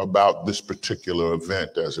about this particular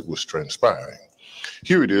event as it was transpiring.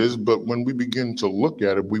 Here it is, but when we begin to look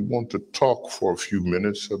at it, we want to talk for a few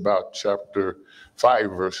minutes about chapter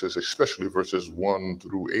 5 verses, especially verses 1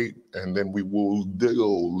 through 8, and then we will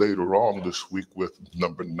deal later on this week with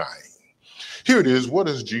number 9. Here it is. What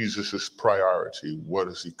is Jesus's priority? What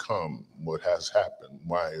has he come? What has happened?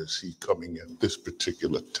 Why is he coming at this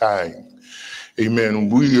particular time? Amen.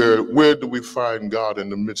 Where do we find God in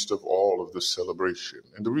the midst of all of the celebration?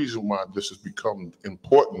 And the reason why this has become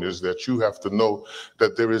important is that you have to know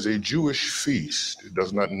that there is a Jewish feast. It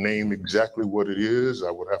does not name exactly what it is.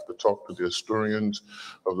 I would have to talk to the historians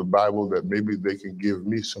of the Bible that maybe they can give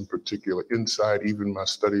me some particular insight. Even my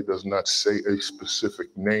study does not say a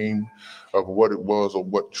specific name of what it was or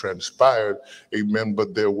what transpired. Amen.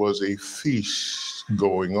 But there was a feast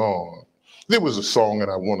going on. There was a song,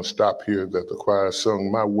 and I want to stop here, that the choir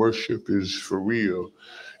sung, My Worship is for Real.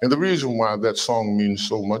 And the reason why that song means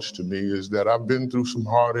so much to me is that I've been through some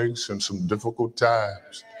heartaches and some difficult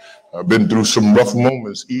times. I've been through some rough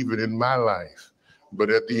moments even in my life. But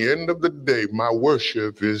at the end of the day, my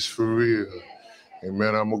worship is for real.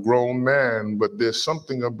 Amen. I'm a grown man, but there's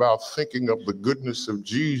something about thinking of the goodness of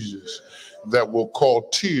Jesus that will cause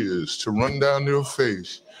tears to run down your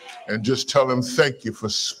face, and just tell him, thank you for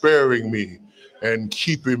sparing me and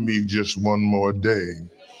keeping me just one more day.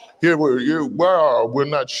 Here we're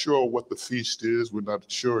not sure what the feast is. We're not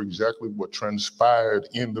sure exactly what transpired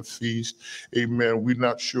in the feast. Amen. We're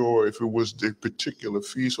not sure if it was the particular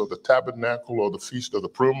feast or the tabernacle or the feast of the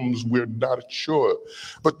primroses. We're not sure.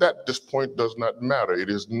 But that at this point does not matter.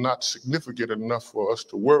 It is not significant enough for us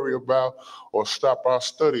to worry about or stop our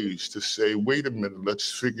studies to say, wait a minute,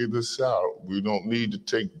 let's figure this out. We don't need to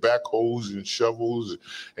take backhoes and shovels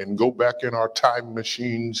and go back in our time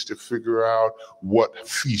machines to figure out what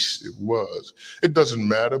feast it was. It doesn't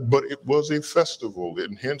matter, but it was a festival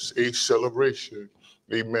and hence a celebration.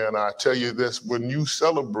 Amen. I tell you this, when you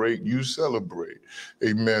celebrate, you celebrate.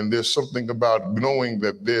 Amen. There's something about knowing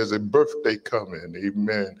that there's a birthday coming.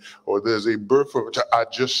 Amen. Or there's a I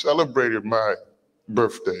just celebrated my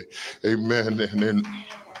birthday. Amen. And then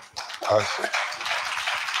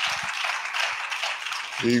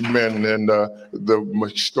amen. And my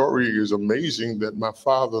story is amazing that my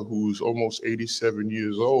father, who's almost 87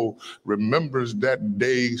 years old, remembers that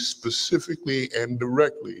day specifically and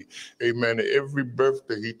directly. Amen. Every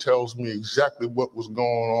birthday, he tells me exactly what was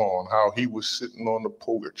going on, how he was sitting on the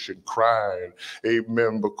porch and crying.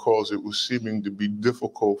 Amen. Because it was seeming to be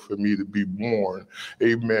difficult for me to be born.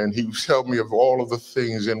 Amen. He was telling me of all of the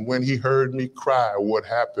things. And when he heard me cry, what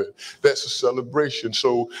happened? That's a celebration.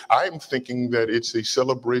 So I'm thinking that it's a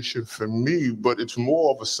celebration for me, but it's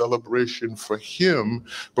more of a celebration for him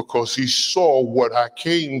because he saw what I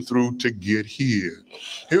came through to get here.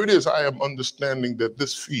 Here it is. I am understanding that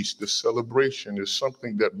this feast, this celebration, is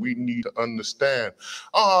something that we need to understand.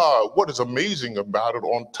 What is amazing about it,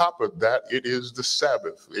 on top of that, it is the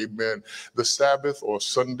Sabbath. Amen. The Sabbath or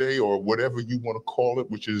Sunday or whatever you want to call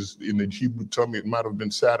it, which is in the Hebrew tongue, it might have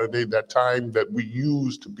been Saturday, that time that we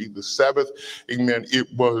used to be the Sabbath. Amen. It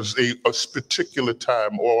was a particular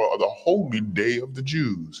time or the holy day of the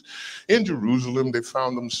Jews. In Jerusalem, they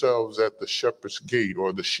found themselves at the shepherd's gate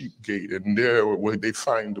or the sheep gate, and there where they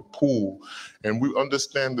find the pool. And we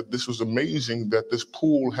understand that this was amazing, that this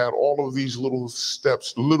pool had all of these little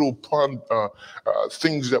steps, little pond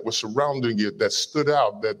things that were surrounding it that stood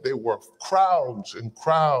out, that there were crowds and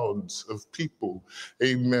crowds of people,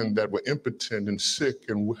 amen, that were impotent and sick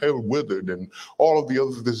and withered and all of the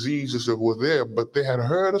other diseases that were there, but they had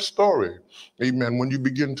heard a story, amen. When when you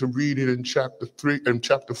begin to read it in chapter 3 and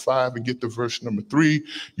chapter 5 and get to verse number 3,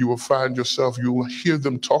 you will find yourself, you will hear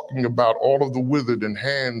them talking about all of the withered and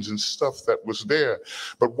hands and stuff that was there.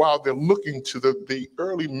 But while they're looking to the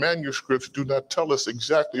early manuscripts do not tell us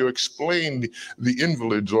exactly or explain the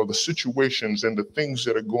invalids or the situations and the things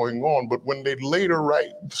that are going on. But when they later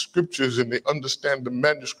write the scriptures and they understand the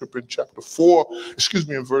manuscript in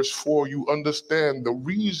in verse 4, you understand the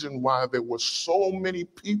reason why there were so many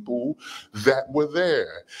people that were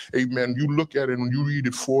there. Amen. You look at it and you read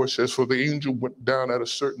it 4, it says, for the angel went down at a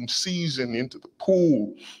certain season into the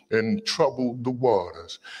pool and troubled the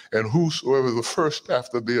waters. And whosoever the first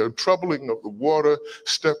after the troubling of the water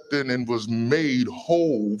stepped in and was made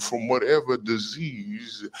whole from whatever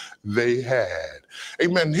disease they had.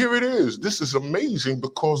 Amen. Here it is. This is amazing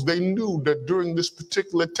because they knew that during this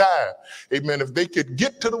particular time, amen, if they could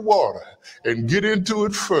get to the water and get into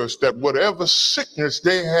it first, that whatever sickness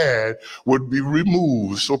they had would be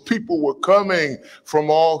removed. So people were coming from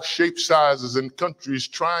all shapes, sizes, and countries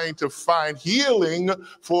trying to find healing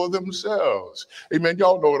for themselves. Amen.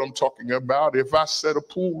 Y'all know what I'm talking about. If I set a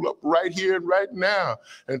pool up right here and right now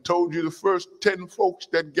and told you the first 10 folks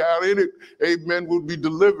that got in it, amen, would be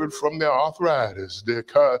delivered from their arthritis, their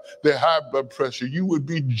high blood pressure, you would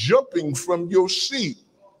be jumping from your seat,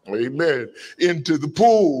 amen, into the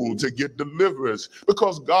pool to get deliverance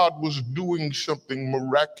because God was doing something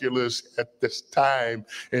miraculous at this time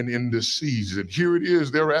and in this season. Here it is,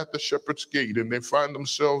 they're at the shepherd's gate and they found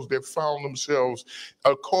themselves,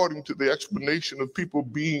 according to the explanation of people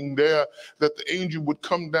being there, that the angel would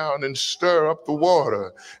come down and stir up the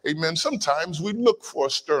water. Amen. Sometimes we look for a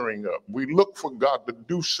stirring up. We look for God to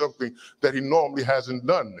do something that he normally hasn't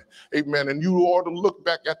done. Amen. And you ought to look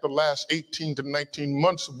back at the last 18 to 19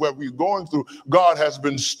 months of where we're going through. God has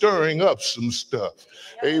been stirring up some stuff.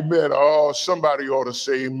 Amen. Oh, somebody ought to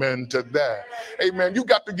say amen to that. Amen. You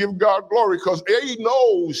got to give God glory because he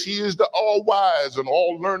knows he is the all-wise and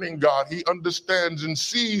all-learning God. He understands and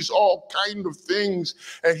sees all kind of things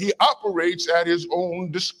and he operates at his own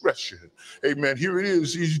discretion. Amen. Here it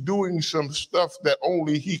is. He's doing some stuff that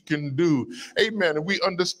only he can do. Amen. And we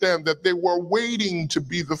understand that they were waiting to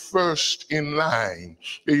be the first in line.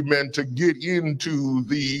 Amen. To get into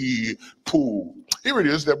the pool. Here it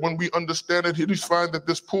is that when we understand it, we find that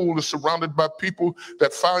this pool is surrounded by people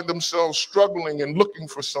that find themselves struggling and looking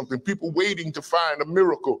for something, people waiting to find a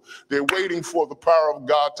miracle. They're waiting for the power of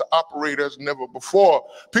God to operate as never before.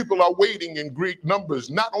 People are waiting in great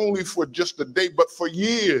numbers, not only for just a day, but for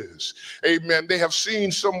years. Amen. They have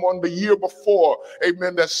seen someone the year before,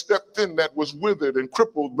 amen, that stepped in that was withered and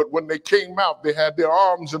crippled, but when they came out, they had their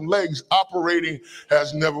arms and legs operating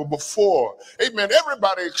as never before. Amen.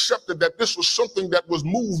 Everybody accepted that this was something that was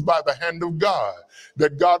moved by the hand of God,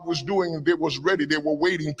 that God was doing, and they was ready. They were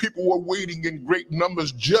waiting. People were waiting in great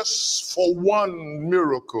numbers just for one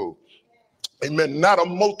miracle. Amen. Not a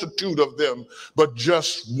multitude of them, but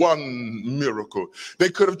just one miracle. They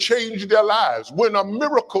could have changed their lives. When a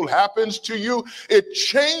miracle happens to you, it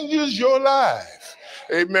changes your life.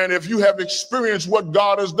 Amen. If you have experienced what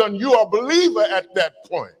God has done, you are a believer at that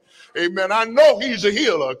point. Amen. I know he's a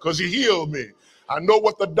healer because he healed me. I know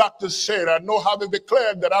what the doctors said. I know how they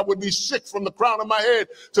declared that I would be sick from the crown of my head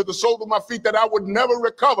to the sole of my feet, that I would never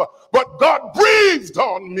recover. But God breathed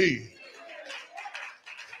on me.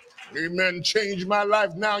 Amen. Changed my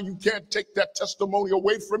life. Now you can't take that testimony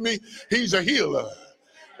away from me. He's a healer.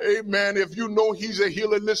 Amen. If you know he's a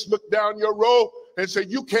healer, let's look down your row and say,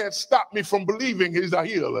 you can't stop me from believing he's a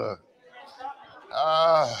healer.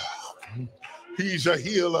 He's a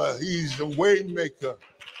healer. He's a way maker.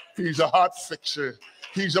 He's a heart fixer.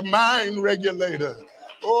 He's a mind regulator.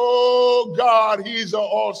 Oh, God, he's an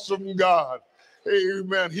awesome God.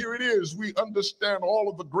 Amen. Here it is. We understand all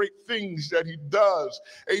of the great things that he does.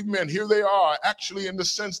 Amen. Here they are. Actually, in the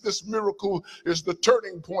sense, this miracle is the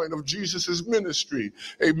turning point of Jesus's ministry.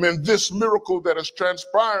 Amen. This miracle that is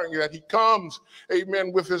transpiring, that he comes,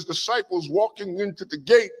 amen, with his disciples walking into the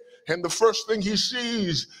gate. And the first thing he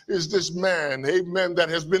sees is this man, amen, that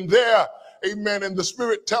has been there. Amen. And the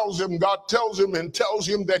Spirit tells him, God tells him and tells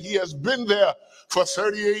him that he has been there for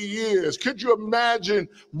 38 years. Could you imagine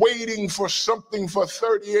waiting for something for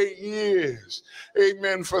 38 years?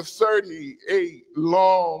 Amen. For 38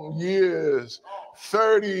 long years.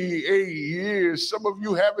 38 years. Some of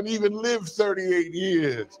you haven't even lived 38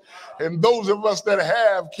 years. And those of us that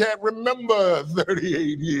have can't remember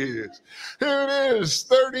 38 years. Here it is,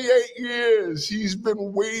 38 years. He's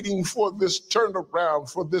been waiting for this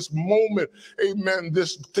turnaround, for this moment. Amen,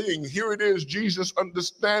 this thing. Here it is. Jesus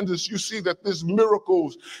understands this. You see that this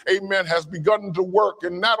miracles, amen, has begun to work.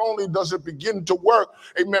 And not only does it begin to work,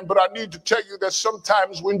 amen, but I need to tell you that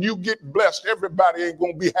sometimes when you get blessed, everybody ain't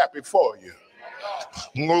going to be happy for you.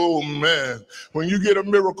 Oh man, when you get a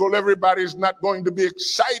miracle, everybody's not going to be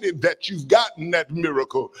excited that you've gotten that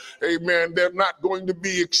miracle. Amen. They're not going to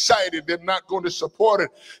be excited. They're not going to support it.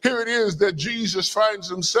 Here it is that Jesus finds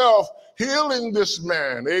himself healing this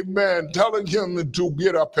man. Amen. Telling him to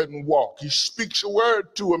get up and walk. He speaks a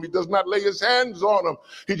word to him. He does not lay his hands on him.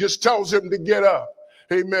 He just tells him to get up.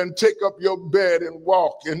 Amen. Take up your bed and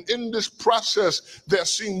walk. And in this process, there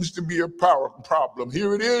seems to be a power problem.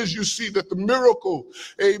 Here it is. You see that the miracle,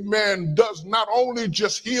 amen, does not only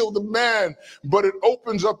just heal the man, but it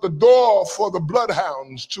opens up the door for the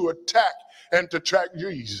bloodhounds to attack and to track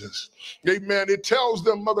Jesus. Amen. It tells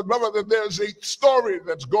them, Mother Glover, that there's a story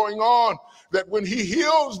that's going on, that when he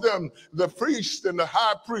heals them, the priest and the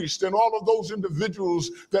high priest and all of those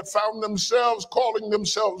individuals that found themselves calling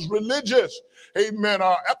themselves religious, amen,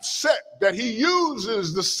 are upset that he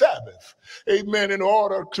uses the Sabbath, amen, in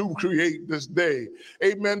order to create this day.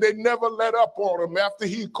 Amen. They never let up on him after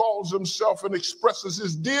he calls himself and expresses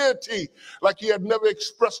his deity like he had never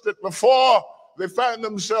expressed it before. They find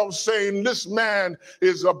themselves saying, this man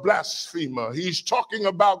is a blasphemer. He's talking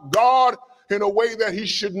about God in a way that he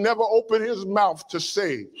should never open his mouth to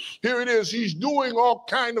say. Here it is. He's doing all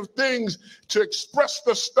kind of things to express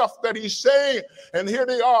the stuff that he's saying. And here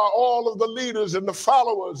they are, all of the leaders and the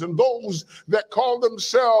followers and those that call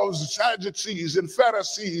themselves Sadducees and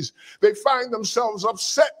Pharisees. They find themselves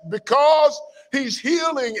upset because he's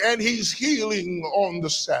healing, and he's healing on the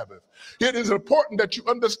Sabbath. It is important that you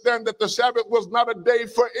understand that the Sabbath was not a day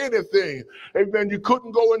for anything. Amen. You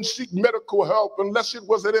couldn't go and seek medical help unless it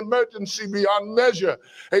was an emergency beyond measure.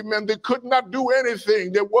 Amen. They could not do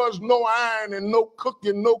anything. There was no iron and no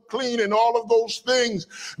cooking, no cleaning, all of those things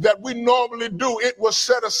that we normally do. It was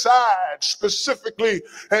set aside specifically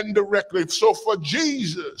and directly. So for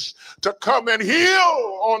Jesus to come and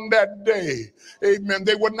heal on that day, amen,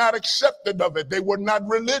 they were not accepted of it. They were not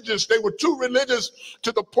religious. They were too religious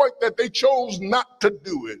to the point that they chose not to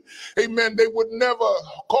do it. Amen. They would never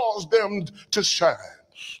cause them to shine.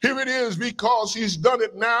 Here it is, because he's done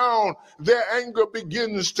it now, their anger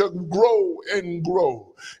begins to grow and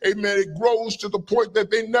grow. Amen. It grows to the point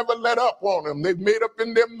that they never let up on him. They've made up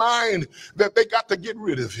in their mind that they got to get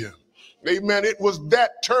rid of him. Amen. It was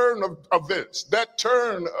that turn of events,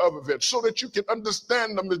 so that you can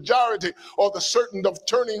understand the majority or the certain of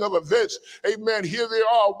turning of events. Amen. Here they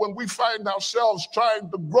are when we find ourselves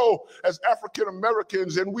trying to grow as African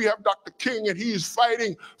Americans, and we have Dr. King, and he's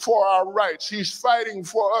fighting for our rights. He's fighting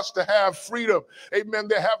for us to have freedom. Amen.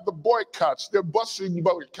 They have the boycotts. They're busing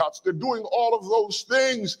boycotts. They're doing all of those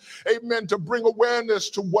things. Amen. To bring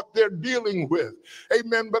awareness to what they're dealing with.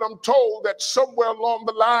 Amen. But I'm told that somewhere along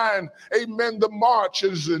the line, amen, the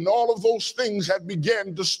marches and all of those things had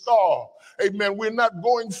began to stall. Amen. We're not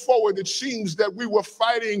going forward. It seems that we were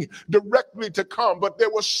fighting directly to come, but there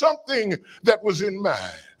was something that was in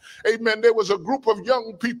mind. Amen. There was a group of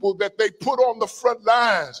young people that they put on the front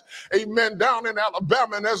lines, amen, down in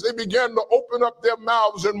Alabama. And as they began to open up their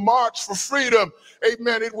mouths and march for freedom,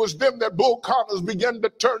 amen, it was them that Bull Connors began to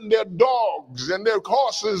turn their dogs and their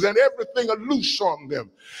horses and everything loose on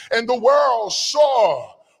them. And the world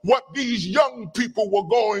saw what these young people were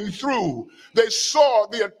going through. They saw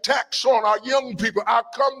the attacks on our young people. I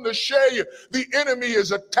come to share you, the enemy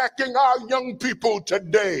is attacking our young people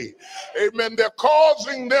today. Amen. They're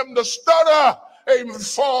causing them to stutter, amen,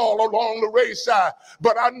 fall along the wayside.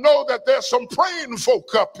 But I know that there's some praying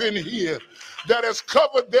folk up in here that has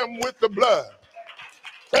covered them with the blood.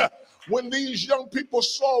 When these young people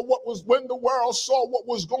saw when the world saw what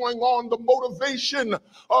was going on, the motivation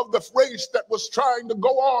of the race that was trying to go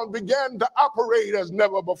on began to operate as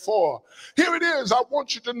never before. Here it is. I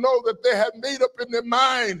want you to know that they had made up in their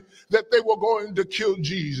mind that they were going to kill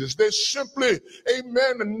Jesus. They simply,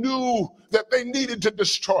 amen, knew that they needed to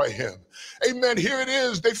destroy him. Amen. Here it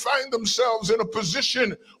is. They find themselves in a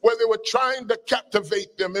position where they were trying to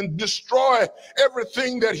captivate them and destroy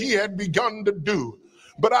everything that he had begun to do.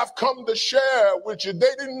 But I've come to share with you,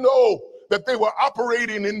 they didn't know that they were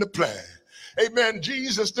operating in the plan. Amen.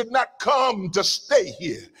 Jesus did not come to stay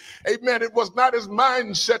here. Amen. It was not his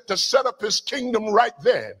mindset to set up his kingdom right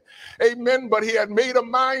then. Amen. But he had made a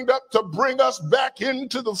mind up to bring us back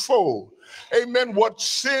into the fold. Amen. What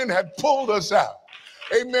sin had pulled us out.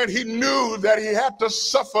 Amen. He knew that he had to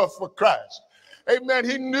suffer for Christ. Amen.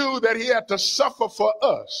 He knew that he had to suffer for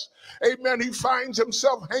us. Amen. He finds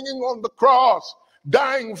himself hanging on the cross,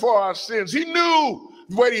 dying for our sins. He knew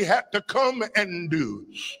what he had to come and do.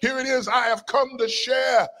 Here it is. I have come to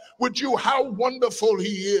share with you how wonderful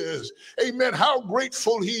he is. Amen. How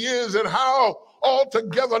grateful he is and how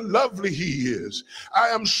altogether lovely he is. I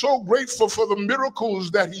am so grateful for the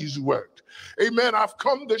miracles that he's worked. Amen. I've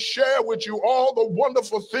come to share with you all the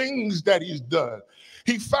wonderful things that he's done.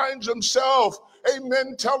 He finds himself,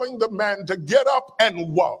 amen, telling the man to get up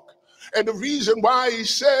and walk. And the reason why he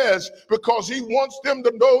says, because he wants them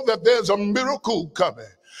to know that there's a miracle coming.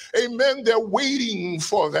 Amen. They're waiting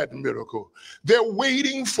for that miracle. They're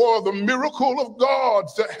waiting for the miracle of God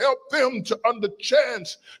to help them to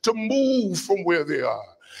chance to move from where they are.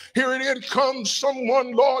 Here it is, comes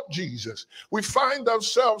someone, Lord Jesus. We find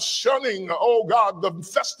ourselves shunning, oh God, the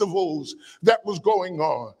festivals that was going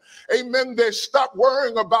on. Amen. They stopped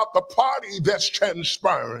worrying about the party that's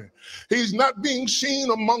transpiring. He's not being seen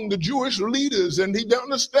among the Jewish leaders, and he don't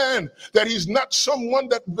understand that he's not someone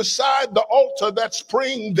that beside the altar that's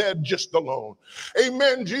praying there just alone.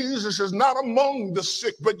 Amen. Jesus is not among the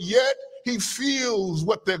sick, but yet he feels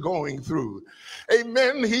what they're going through.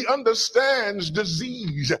 Amen. He understands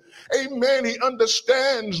disease. Amen. He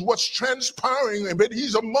understands what's transpiring, but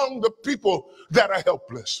he's among the people that are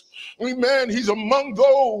helpless. Amen. He's among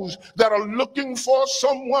those that are looking for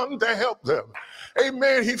someone to help them.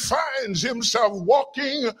 Amen. He finds himself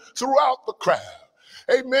walking throughout the crowd.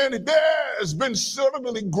 Amen. There's been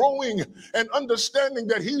certainly growing and understanding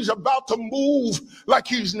that he's about to move like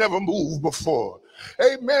he's never moved before.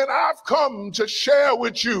 Amen. I've come to share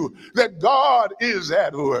with you that God is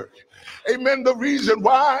at work. Amen. The reason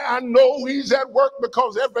why I know he's at work,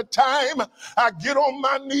 because every time I get on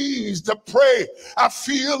my knees to pray, I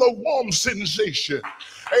feel a warm sensation.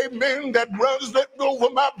 Amen. That runs over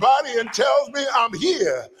my body and tells me I'm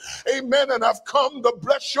here. Amen. And I've come to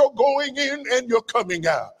bless your going in and your coming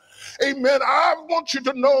out. Amen. I want you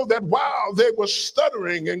to know that while they were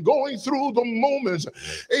stuttering and going through the moments,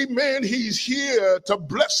 amen, he's here to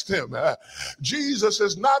bless them. Jesus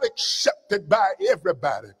is not accepted by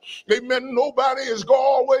everybody. Amen. Nobody is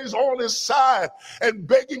always on his side and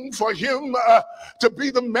begging for him to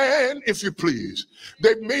be the man, if you please.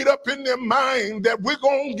 They've made up in their mind that we're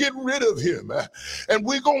going to get rid of him and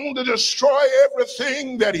we're going to destroy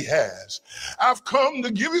everything that he has. I've come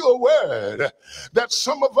to give you a word that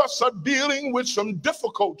some of us are dealing with some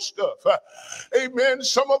difficult stuff. Amen.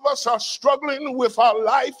 Some of us are struggling with our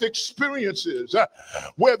life experiences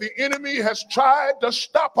where the enemy has tried to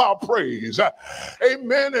stop our praise.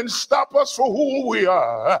 Amen. And stop us for who we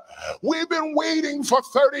are. We've been waiting for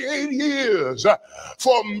 38 years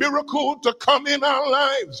for a miracle to come in our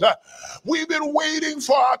lives. We've been waiting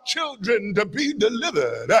for our children to be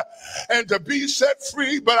delivered and to be set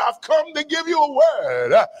free. But I've come to give you a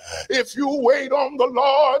word. If you wait on the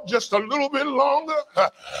Lord just a little bit longer,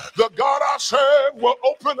 the God I serve will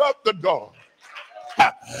open up the door.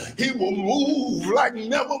 He will move like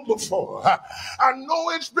never before. I know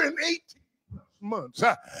it's been 18 months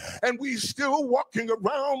and we still walking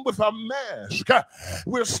around with our mask.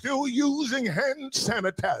 We're still using hand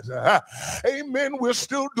sanitizer. Amen. We're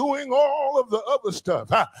still doing all of the other stuff.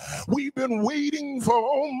 We've been waiting for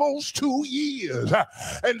almost 2 years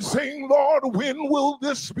and saying, Lord, when will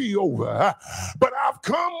this be over? But I've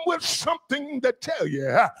come with something to tell you.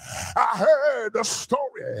 I heard a story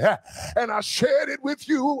and I shared it with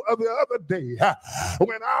you the other day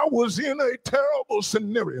when I was in a terrible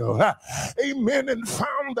scenario. Amen. And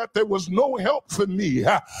found that there was no help for me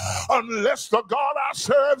unless the God I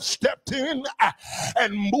serve stepped in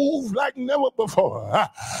and moved like never before.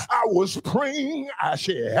 I was praying, I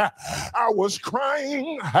was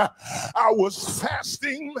crying, I was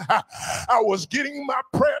fasting, I was getting my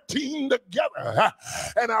prayer team together,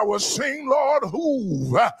 and I was saying, Lord,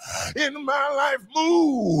 move in my life,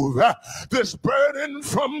 move this burden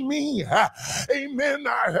from me. Amen.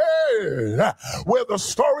 I heard where the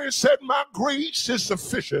story said, my grace is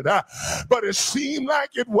sufficient position, but it seemed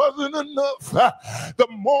like it wasn't enough. The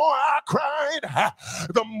more I cried,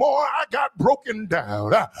 the more I got broken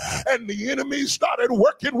down, and the enemy started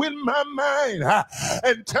working with my mind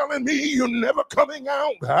and telling me, you're never coming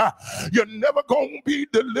out, you're never going to be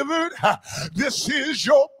delivered, this is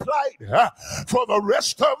your plight for the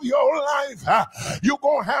rest of your life, you're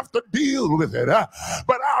going to have to deal with it.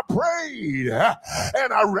 But I prayed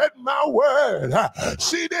and I read my word.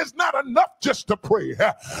 See, there's not enough just to pray,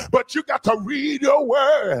 but you got to read your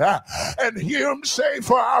word and hear him say,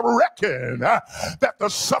 for I reckon that the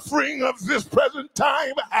suffering of this present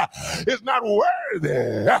time is not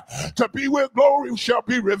worthy to be where glory shall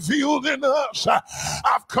be revealed in us.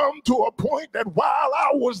 I've come to a point that while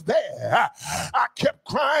I was there, I kept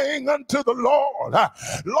crying unto the Lord,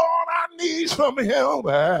 Lord, I need some help.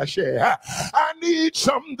 I need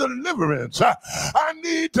some deliverance. I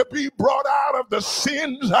need to be brought out of the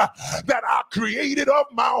sins that I created of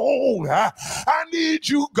my own. I need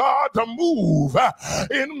you, God, to move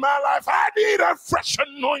in my life. I need a fresh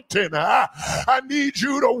anointing. I need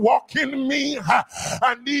you to walk in me.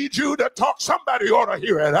 I need you to talk. Somebody ought to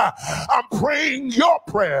hear it. I'm praying your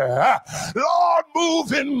prayer. Lord,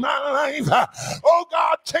 move in my life. Oh,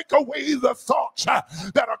 God, take away the thoughts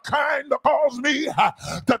that are kind to cause me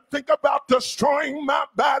to think about destroying my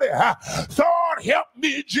body. Lord, help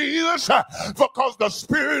me, Jesus, because the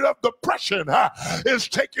spirit of depression is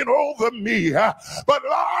taking over me. But Lord,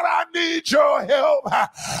 I need your help.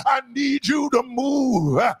 I need you to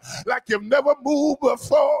move like you've never moved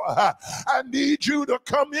before. I need you to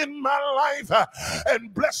come in my life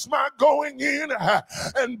and bless my going in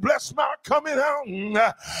and bless my coming out.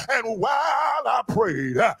 And while I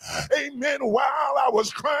prayed, amen, while I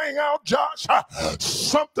was crying out, Josh,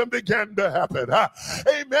 something began to happen.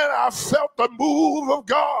 Amen. I felt the move of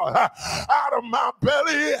God out of my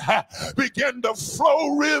belly begin to flow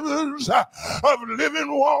rivers of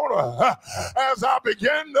living water. As I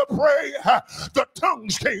began to pray, the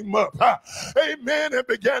tongues came up. Amen. And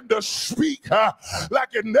began to speak like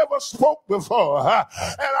it never spoke before. And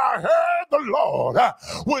I heard the Lord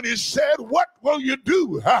when he said, what will you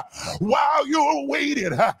do while you're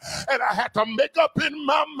waiting? And I had to make up in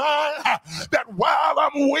my mind that while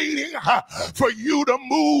I'm waiting for you to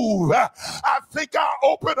move, I think I'll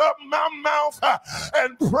open up my mouth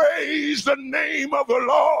and praise the name of the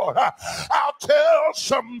Lord. I'll tell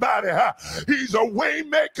somebody he's a way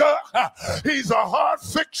maker, he's a heart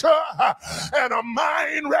fixer, and a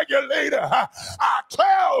mind regulator. I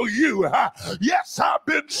tell you, yes, I've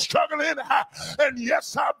been struggling, and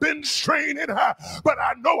yes, I've been straining, but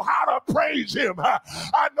I know how to praise him.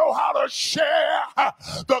 I know how to share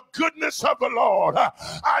the goodness of the Lord.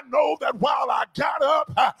 I know that while I got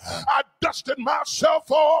up, I dusted myself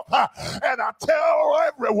off, and I tell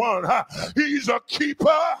everyone he's a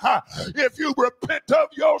keeper. If you repent of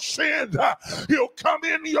your sins, he'll come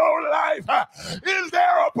in your life. Is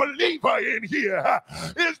there a believer in here?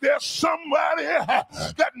 Is there somebody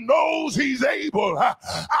that knows he's able?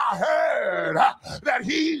 I heard that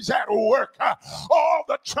he's at work. All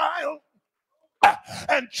the trials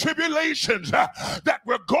and tribulations that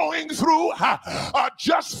we're going through are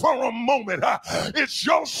just for a moment. It's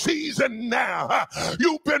your season now.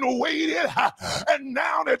 You've been waiting, and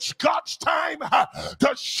now it's God's time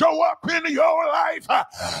to show up in your life.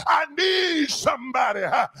 I need somebody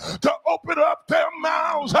to open up their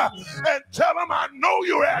mouths and tell them, I know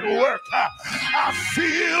you're at work. I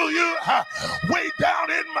feel you way down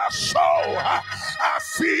in my soul. I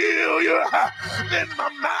feel you in my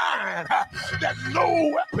mind. There's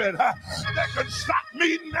no weapon that can stop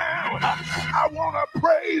me now. I want to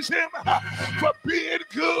praise him for being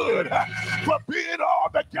good, for being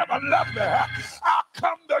altogether lovely. I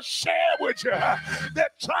come to share with you. They're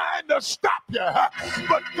trying to stop you,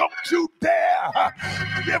 but don't you dare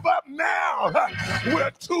give up now.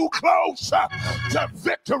 We're too close to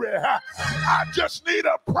victory. I just need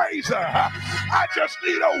a praiser. I just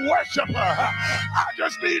need a worshiper. I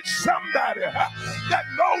just need somebody that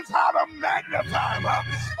knows how to magnify.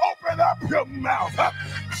 Open up your mouth.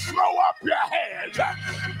 Throw up your hands.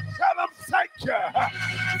 Tell them thank you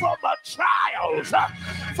for my trials,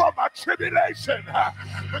 for my tribulation,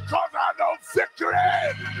 because I know victory.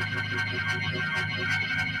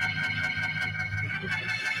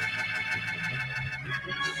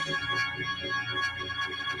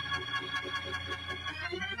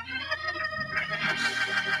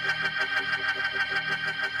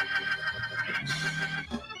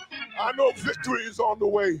 I know victory is on the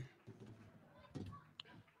way.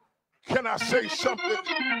 Can I say something?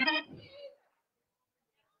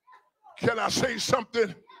 Can I say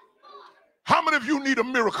something? How many of you need a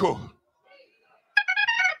miracle?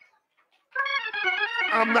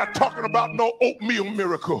 I'm not talking about no oatmeal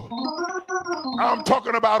miracle. I'm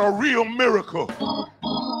talking about a real miracle.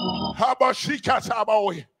 How about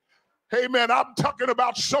Shikatabawi? Hey man, I'm talking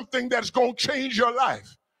about something that's going to change your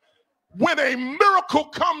life. When a miracle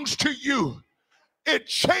comes to you, it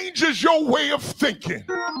changes your way of thinking.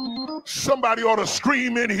 Somebody ought to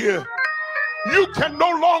scream in here. You can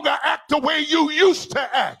no longer act the way you used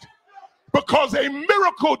to act because a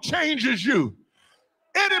miracle changes you.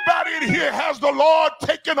 Anybody in here has the Lord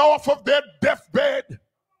taken off of their deathbed?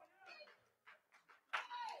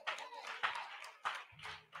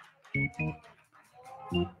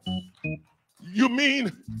 You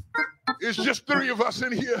mean it's just 3 of us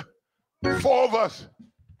in here, 4 of us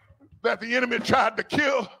that the enemy tried to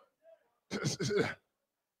kill?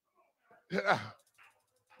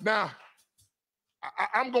 Now,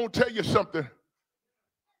 I'm going to tell you something.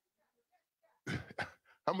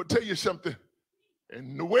 I'm going to tell you something.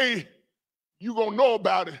 And the way you're going to know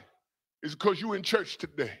about it is because you're in church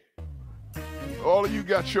today. All of you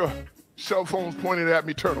got your cell phones pointed at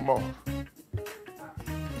me, turn them off.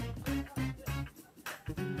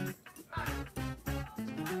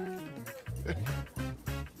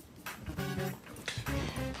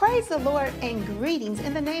 Praise the Lord and greetings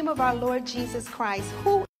in the name of our Lord Jesus Christ,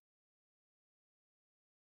 who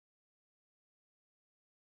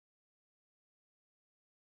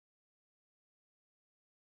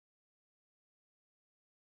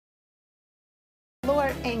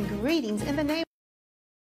Lord and greetings in the name